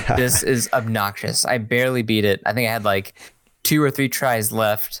 I was like, this is obnoxious. I barely beat it. I think I had like 2 or 3 tries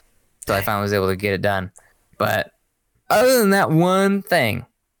left till I finally was able to get it done. But other than that one thing,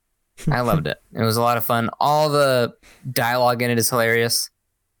 I loved it. It was a lot of fun. All the dialogue in it is hilarious.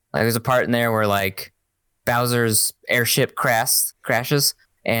 Like there's a part in there where like Bowser's airship crashes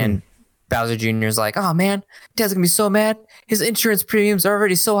and Bowser Jr. is like, oh man, Dad's gonna be so mad. His insurance premiums are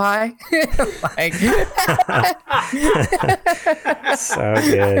already so high. Like, so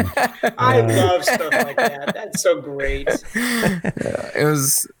good. I love stuff like that. That's so great.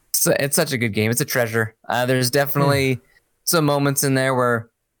 It's such a good game. It's a treasure. There's definitely some moments in there where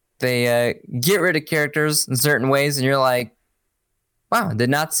they get rid of characters in certain ways, and you're like, wow, did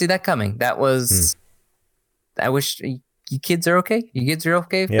not see that coming. That was. I wish. You kids are okay? You kids are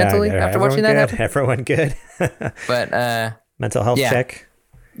okay mentally after watching that happen? Everyone good. But mental health check.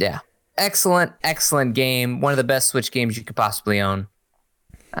 Yeah. Excellent game. One of the best Switch games you could possibly own.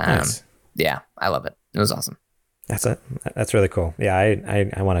 Nice. Yeah, I love it. It was awesome. That's really cool. Yeah,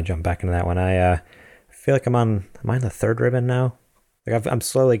 I want to jump back into that one. I feel like am I on the 3rd ribbon now? Like I'm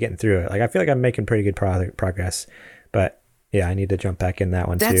slowly getting through it. Like I feel like I'm making pretty good progress. But yeah, I need to jump back in that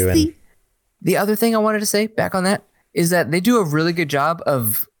one too. And the other thing I wanted to say back on that is that they do a really good job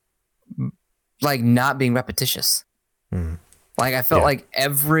of like not being repetitious. Like I felt like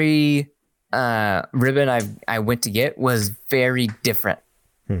every ribbon I went to get was very different.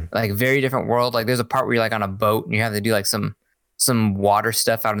 Like very different world. Like there's a part where you're like on a boat and you have to do like some water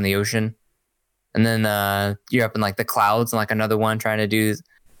stuff out in the ocean. And then you're up in like the clouds and like another one trying to do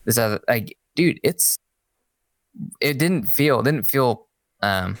this other, like, dude, it didn't feel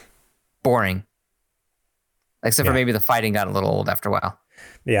boring. Except for maybe the fighting got a little old after a while.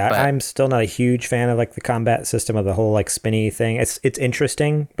 Yeah, but I'm still not a huge fan of like the combat system of the whole like spinny thing. It's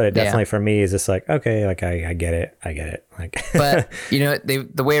interesting, but it definitely for me is just like, okay, like I get it. Like, but you know,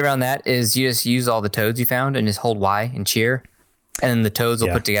 the way around that is you just use all the toads you found and just hold Y and cheer, and then the toads will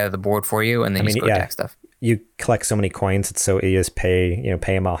put together the board for you, and then you just go attack stuff. You collect so many coins, it's so you just pay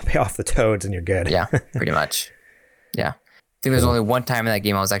off the toads, and you're good. Yeah, pretty much. Yeah, I think there's only one time in that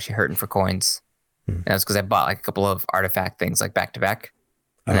game I was actually hurting for coins. And that's because I bought like a couple of artifact things like back to back.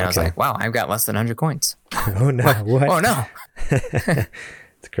 And then I was like, wow, I've got less than 100 coins. Oh, no. What? Oh, no.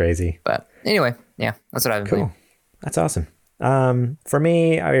 It's crazy. But anyway, yeah, that's what I've been playing. That's awesome. For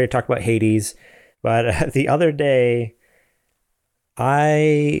me, I already talked about Hades, but the other day,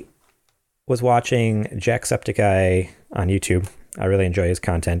 I was watching Jacksepticeye on YouTube. I really enjoy his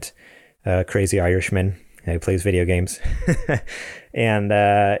content. Crazy Irishman who plays video games. And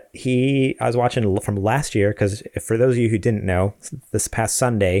I was watching from last year, because for those of you who didn't know, this past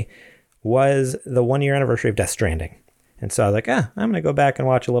Sunday was the 1-year anniversary of Death Stranding. And so I was like, I'm going to go back and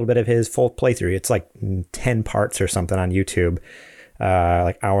watch a little bit of his full playthrough. It's like 10 parts or something on YouTube,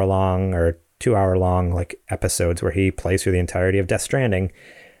 like hour-long or 2-hour-long like episodes where he plays through the entirety of Death Stranding.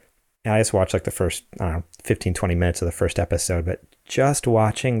 And I just watched like the first, 15, 20 minutes of the first episode, but just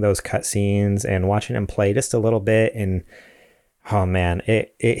watching those cutscenes and watching him play just a little bit, and oh man,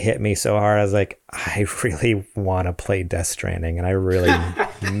 it hit me so hard. I was like, I really want to play Death Stranding, and I really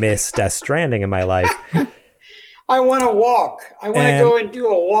miss Death Stranding in my life. I want to walk. I want to go and do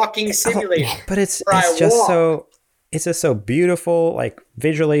a walking simulator. But it's just so beautiful, like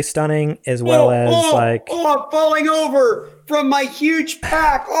visually stunning, as well as I'm falling over from my huge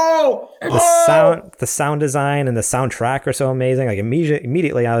pack. The sound design and the soundtrack are so amazing. Like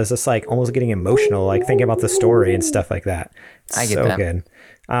immediately I was just like almost getting emotional, like thinking about the story and stuff like that. I get that. Good.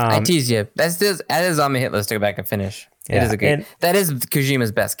 I tease you. That is on my hit list to go back and finish. It is a good. That is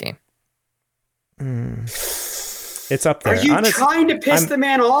Kojima's best game. It's up there. Are you trying to piss the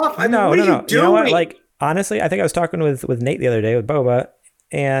man off? No. What are you doing? You know what? Like, honestly, I think I was talking with Nate the other day with Boba,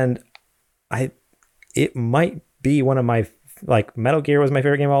 and it might be one of my, like, Metal Gear was my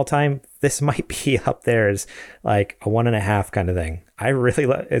favorite game of all time. This might be up there as like a 1.5 kind of thing. I really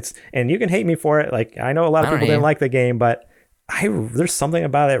love it's, and you can hate me for it. Like, I know a lot of people didn't like the game, but there's something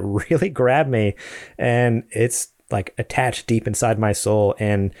about it really grabbed me, and it's like attached deep inside my soul.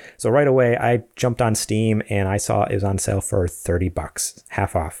 And so right away I jumped on Steam and I saw it was on sale for $30,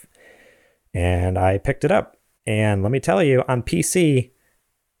 half off. And I picked it up, and let me tell you, on PC,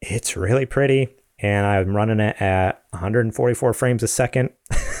 it's really pretty, and I'm running it at 144 frames a second.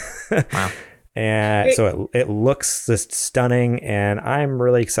 Wow. And so it looks just stunning, and I'm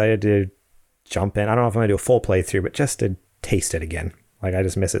really excited to jump in. I don't know if I'm going to do a full playthrough, but just to taste it again. Like, I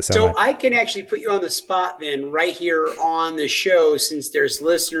just miss it so much. I can actually put you on the spot then right here on the show, since there's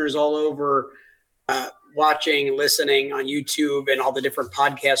listeners all over watching and listening on YouTube and all the different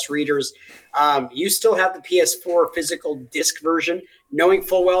podcast readers. You still have the PS4 physical disc version, knowing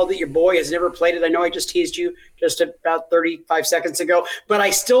full well that your boy has never played it. I know I just teased you just about 35 seconds ago, but I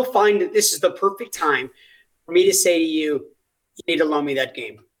still find that this is the perfect time for me to say to you, you need to loan me that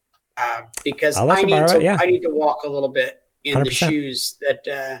game. Because I need to walk a little bit in 100%. The shoes that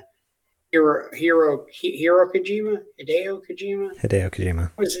Hideo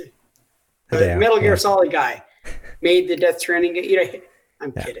Kojima. What is it? The Metal Gear Solid guy made the Death Stranding.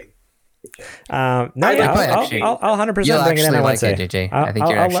 I'm kidding. I'll 100% bring it in on Wednesday. JJ. I think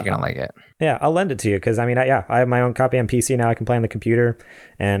you're actually gonna like it. Yeah, I'll lend it to you because I have my own copy on PC now. I can play on the computer,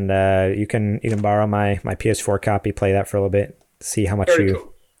 and you can borrow my PS4 copy, play that for a little bit, see how much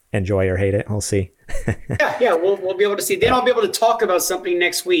you enjoy or hate it. We'll see. We'll be able to see. Then I'll be able to talk about something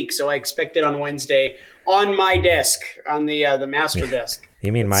next week. So I expect it on Wednesday on my desk, on the master desk.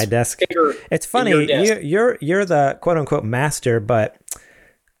 You mean my desk? It's funny. You're the quote unquote master, but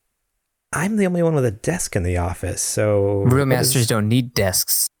I'm the only one with a desk in the office. So real masters don't need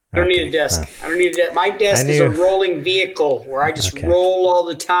desks. I don't need a desk. I don't need a desk. My desk is a rolling vehicle where I just roll all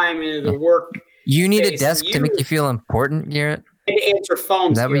the time into the work. You need a desk to make you feel important, Garrett? And to answer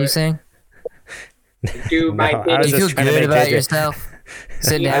phones. Is that what you're saying? Do my do you feel good about yourself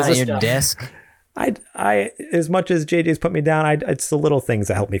sitting down at your desk? I as much as JJ's put me down, it's the little things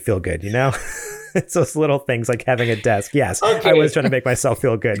that help me feel good, It's those little things like having a desk. Yes, okay. I was trying to make myself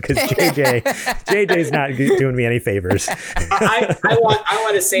feel good because JJ's not doing me any favors. I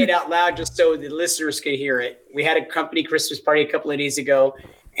want to say it out loud just so the listeners can hear it. We had a company Christmas party a couple of days ago,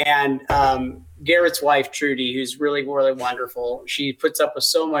 and Garrett's wife, Trudy, who's really, really wonderful, she puts up with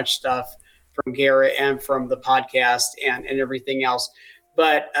so much stuff from Garrett and from the podcast and everything else.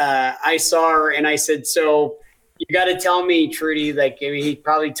 But I saw her and I said, so you got to tell me, Trudy, like, he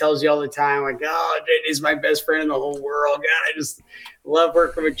probably tells you all the time, like, oh, JJ's my best friend in the whole world. God, I just love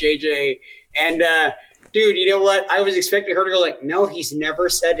working with JJ. And dude, you know what? I was expecting her to go like, no, he's never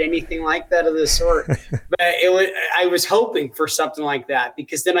said anything like that of the sort. But I was hoping for something like that,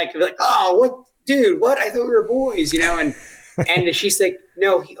 because then I could be like, oh, what, dude, what? I thought we were boys, And she's like,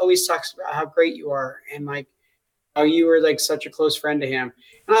 no, he always talks about how great you are. And like, how you were like such a close friend to him.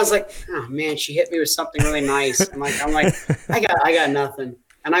 And I was like, oh man, she hit me with something really nice. I'm like, I got nothing.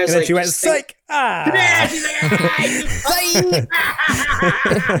 And I was like, she went, psych. Yeah, she's like, he's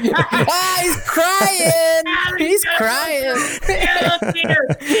crying. He's crying. I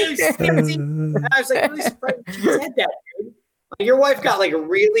was like, really surprised she said that, dude. Like, your wife got like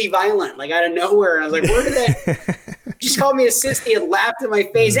really violent, like out of nowhere. And I was like, where did that? She just called me a sissy and laughed in my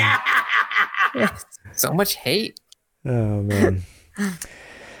face. So much hate. Oh man.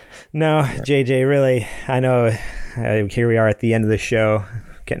 No, JJ, really, I know here we are at the end of the show,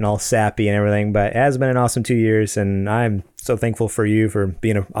 getting all sappy and everything, but it has been an awesome 2 years, and I'm so thankful for you for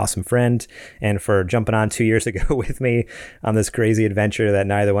being an awesome friend and for jumping on 2 years ago with me on this crazy adventure that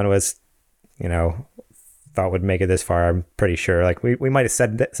neither one of us, thought would make it this far. I'm pretty sure. Like we might have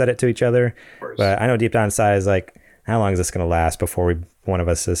said it to each other, but I know deep down inside is like, how long is this going to last before one of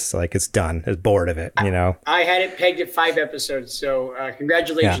us is like, it's done, is bored of it, I had it pegged at 5 episodes. So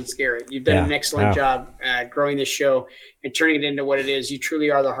congratulations, Garrett. You've done an excellent job growing this show and turning it into what it is. You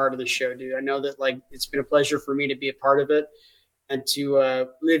truly are the heart of the show, dude. I know that it's been a pleasure for me to be a part of it and to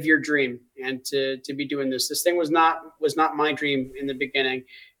live your dream and to be doing this. This thing was not my dream in the beginning.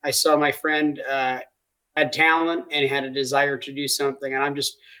 I saw my friend had talent and had a desire to do something. And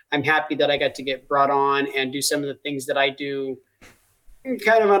I'm happy that I got to get brought on and do some of the things that I do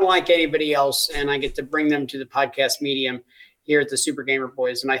kind of unlike anybody else. And I get to bring them to the podcast medium here at the Super Gamer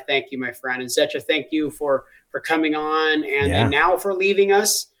Boys. And I thank you, my friend. And Zetcha, thank you for coming on and now for leaving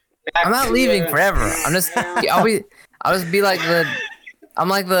us. I'm not leaving forever. I'm just, I'll just be like I'm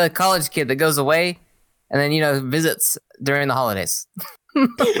like the college kid that goes away and then, visits during the holidays.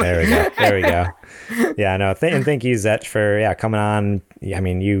 There we go. Yeah, no. And thank you, Zetch, for coming on. I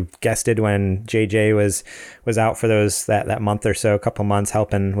mean, you guested when JJ was out for that month or so, a couple months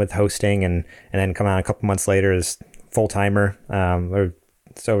helping with hosting, and then come on a couple months later as full timer. We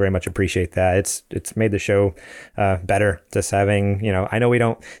so very much appreciate that. It's made the show better. Just having I know we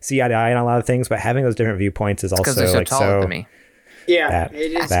don't see eye to eye on a lot of things, but having those different viewpoints is also they're so taller than me. Yeah,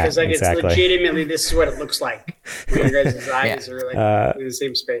 it is because like exactly. it's legitimately this is what it looks like when your guys' eyes are like in the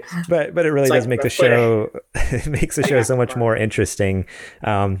same space. But it really does make the show it makes the show so much more interesting,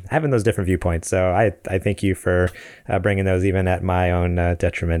 having those different viewpoints. So I thank you for bringing those even at my own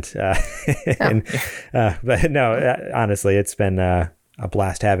detriment. But no, honestly, it's been a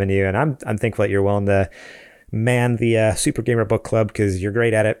blast having you, and I'm thankful that you're willing to man the Super Gamer Book Club because you're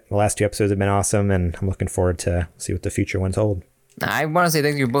great at it. The last 2 episodes have been awesome, and I'm looking forward to see what the future ones hold. I want to say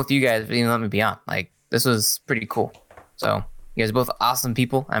thank you to both of you guys for even letting me be on. Like, this was pretty cool. So you guys are both awesome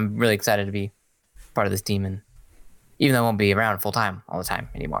people. I'm really excited to be part of this team, and even though I won't be around full time all the time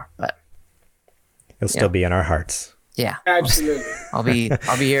anymore, but you'll still be in our hearts. Yeah, absolutely. I'll be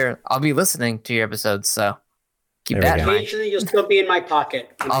here. I'll be listening to your episodes. So keep that in mind. Occasionally, you'll still be in my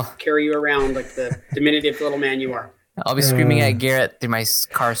pocket. I'll carry you around like the diminutive little man you are. I'll be screaming at Garrett through my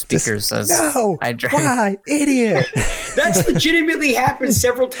car speakers as I drive. Why, idiot? That's legitimately happened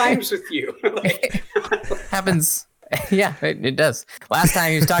several times with you. Happens. Yeah, it does. Last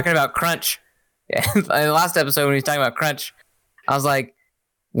time he was talking about Crunch. Yeah, the last episode when he was talking about Crunch, I was like,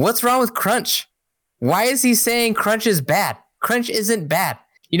 what's wrong with Crunch? Why is he saying Crunch is bad? Crunch isn't bad.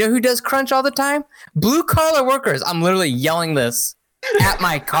 You know who does Crunch all the time? Blue collar workers. I'm literally yelling this at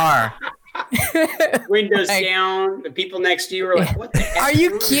my car. Windows down. The people next to you are like, what the heck? Are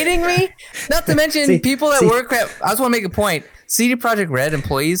you kidding me? Not to mention people that work at, I just want to make a point. CD Projekt Red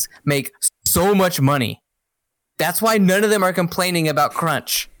employees make so much money. That's why none of them are complaining about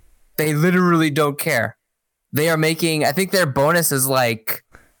Crunch. They literally don't care. They are making, I think their bonus is like,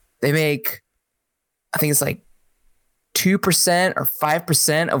 they make, I think it's like 2% or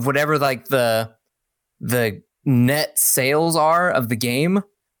 5% of whatever like the net sales are of the game.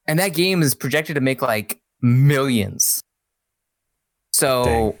 And that game is projected to make like millions.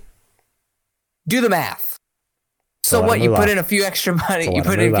 So do the math. So what, you put in a few extra money, you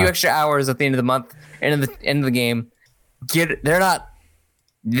put in a few extra hours at the end of the month, end of the game.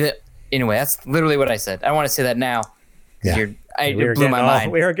 Anyway, that's literally what I said. I want to say that now. Yeah. It blew my mind.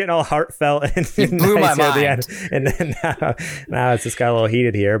 We were getting all heartfelt and blew my mind. And then now it's just got a little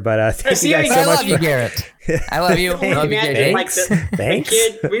heated here. But thank you guys so much. I love you, Garrett. I love you. I love you, JJ. Thanks.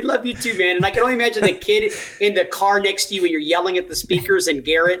 The kid, we love you too, man. And I can only imagine the kid in the car next to you when you're yelling at the speakers and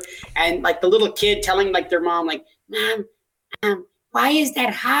Garrett, and like the little kid telling like their mom, like, Mom, why is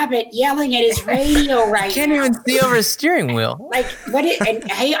that hobbit yelling at his radio right now? I can't even see over his steering wheel. Like, what? And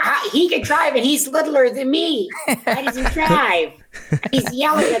he can drive, and he's littler than me. Why does he drive? He's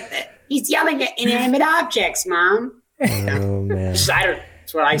yelling at inanimate objects, Mom. Oh, man.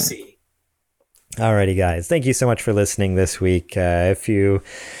 That's what I see. Alrighty, guys. Thank you so much for listening this week. If you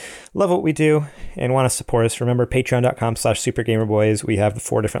love what we do and want to support us, remember patreon.com/supergamerboys. We have the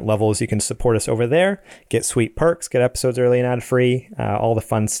 4 different levels. You can support us over there, get sweet perks, get episodes early and ad-free, all the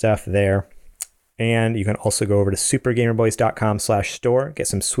fun stuff there. And you can also go over to supergamerboys.com/store, get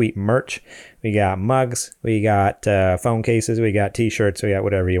some sweet merch. We got mugs, we got phone cases, we got t-shirts, we got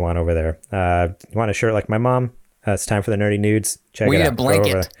whatever you want over there. You want a shirt like my mom? It's time for the nerdy nudes. Check it out. We need a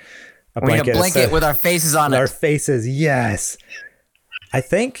blanket. We need a blanket with our faces on it. Our faces, yes. I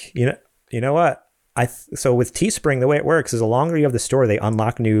think, you know what? So with Teespring, the way it works is the longer you have the store, they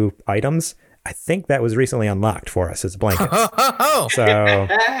unlock new items. I think that was recently unlocked for us as blankets. So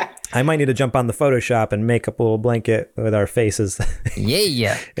I might need to jump on the Photoshop and make up a little blanket with our faces.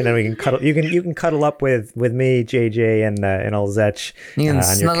 Yeah. And then we can cuddle. You can cuddle up with me, JJ, and old Zetch. You can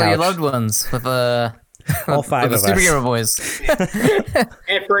snuggle your loved ones with all 5 of us. Super Gamer Boys.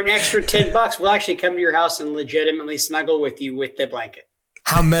 And for an extra $10, we'll actually come to your house and legitimately snuggle with you with the blanket.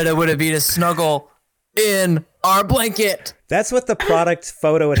 How meta would it be to snuggle in our blanket? That's what the product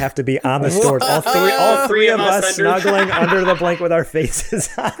photo would have to be on the store. All three of us snuggling under the blanket with our faces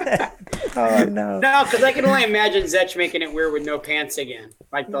on it. Oh no! No, because I can only imagine Zetch making it weird with no pants again.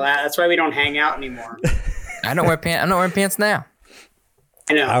 That's why we don't hang out anymore. I don't wear pants. I'm not wearing pants now.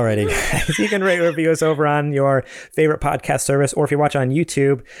 I know. Alrighty, guys. You can rate and review us over on your favorite podcast service, or if you're watching on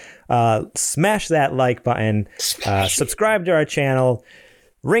YouTube, smash that like button, subscribe to our channel.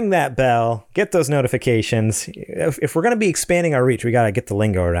 Ring that bell, get those notifications. If we're going to be expanding our reach, we got to get the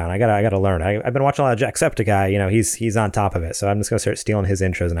lingo around. I got to learn. I've been watching a lot of Jacksepticeye. He's on top of it. So I'm just going to start stealing his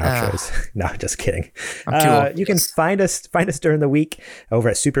intros and outros. No, just kidding. You can find us during the week over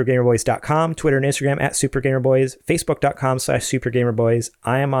at supergamerboys.com, Twitter and Instagram at supergamerboys, facebook.com/supergamerboys.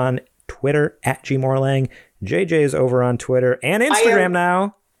 I am on Twitter at gmorlang. JJ is over on Twitter and Instagram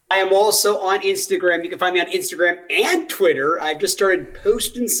now. I am also on Instagram. You can find me on Instagram and Twitter. I've just started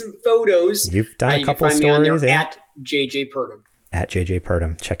posting some photos. You've done a couple of stories. At JJ Purdom. at JJ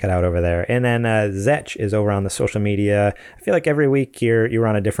Purdom. Check it out over there. And then Zetch is over on the social media. I feel like every week you're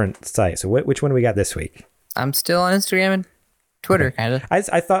on a different site. So which one we got this week? I'm still on Instagram and Twitter, kind of. I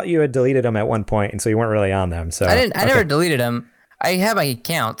thought you had deleted them at one point, and so you weren't really on them. So I didn't. I never deleted them. I have my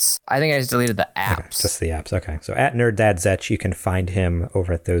accounts. I think I just deleted the apps. Okay, just the apps. Okay. So at NerdDadZetch, you can find him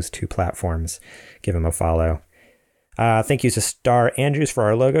over at those two platforms. Give him a follow. Thank you to Star Andrews for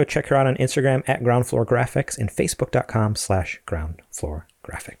our logo. Check her out on Instagram at Ground Floor Graphics and Facebook.com/Ground Floor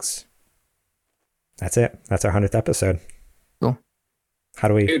Graphics. That's it. That's our 100th episode. Cool. How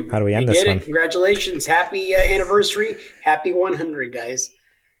do we end this one? Congratulations. Happy anniversary. Happy 100, guys.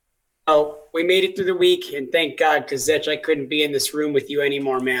 Oh, we made it through the week, and thank God, because Zetch, I couldn't be in this room with you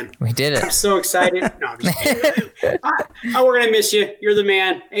anymore, man. We did it. I'm so excited. No, I'm just kidding. We're going to miss you. You're the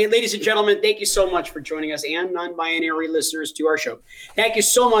man. Hey, ladies and gentlemen, thank you so much for joining us, and non-binary listeners to our show. Thank you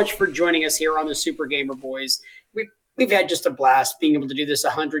so much for joining us here on the Super Gamer Boys. We've had just a blast being able to do this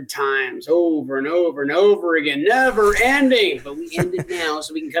 100 times over and over and over again, never ending. But we end it now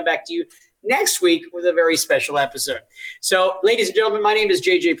so we can come back to you next week with a very special episode. So, ladies and gentlemen, my name is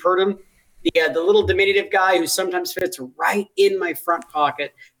JJ Purdom, the little diminutive guy who sometimes fits right in my front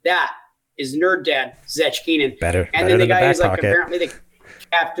pocket. That is Nerd Dad, Zetch Keenan. And then the guy who's like apparently the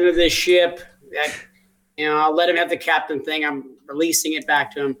captain of this ship. I'll let him have the captain thing. I'm releasing it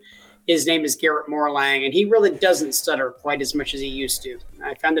back to him. His name is Garrett Morlang, and he really doesn't stutter quite as much as he used to.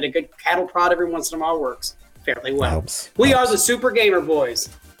 I found that a good cattle prod every once in a while works fairly well. We are the Super Gamer Boys.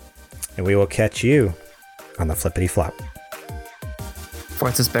 And we will catch you on the flippity flop.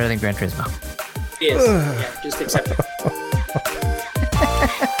 Forza's better than Gran Turismo. It is. Yeah, just accept it.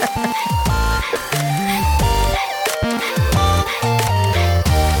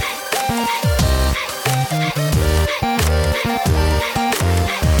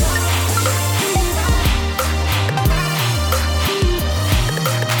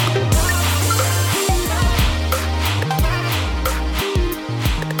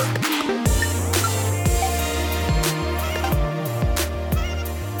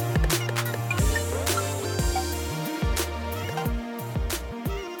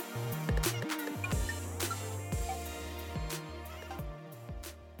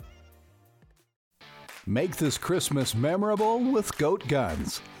 Make this Christmas memorable with Goat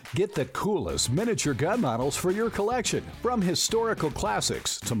Guns. Get the coolest miniature gun models for your collection. From historical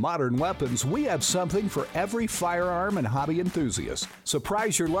classics to modern weapons, we have something for every firearm and hobby enthusiast.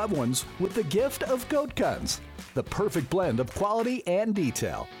 Surprise your loved ones with the gift of Goat Guns, the perfect blend of quality and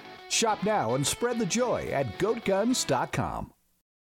detail. Shop now and spread the joy at goatguns.com.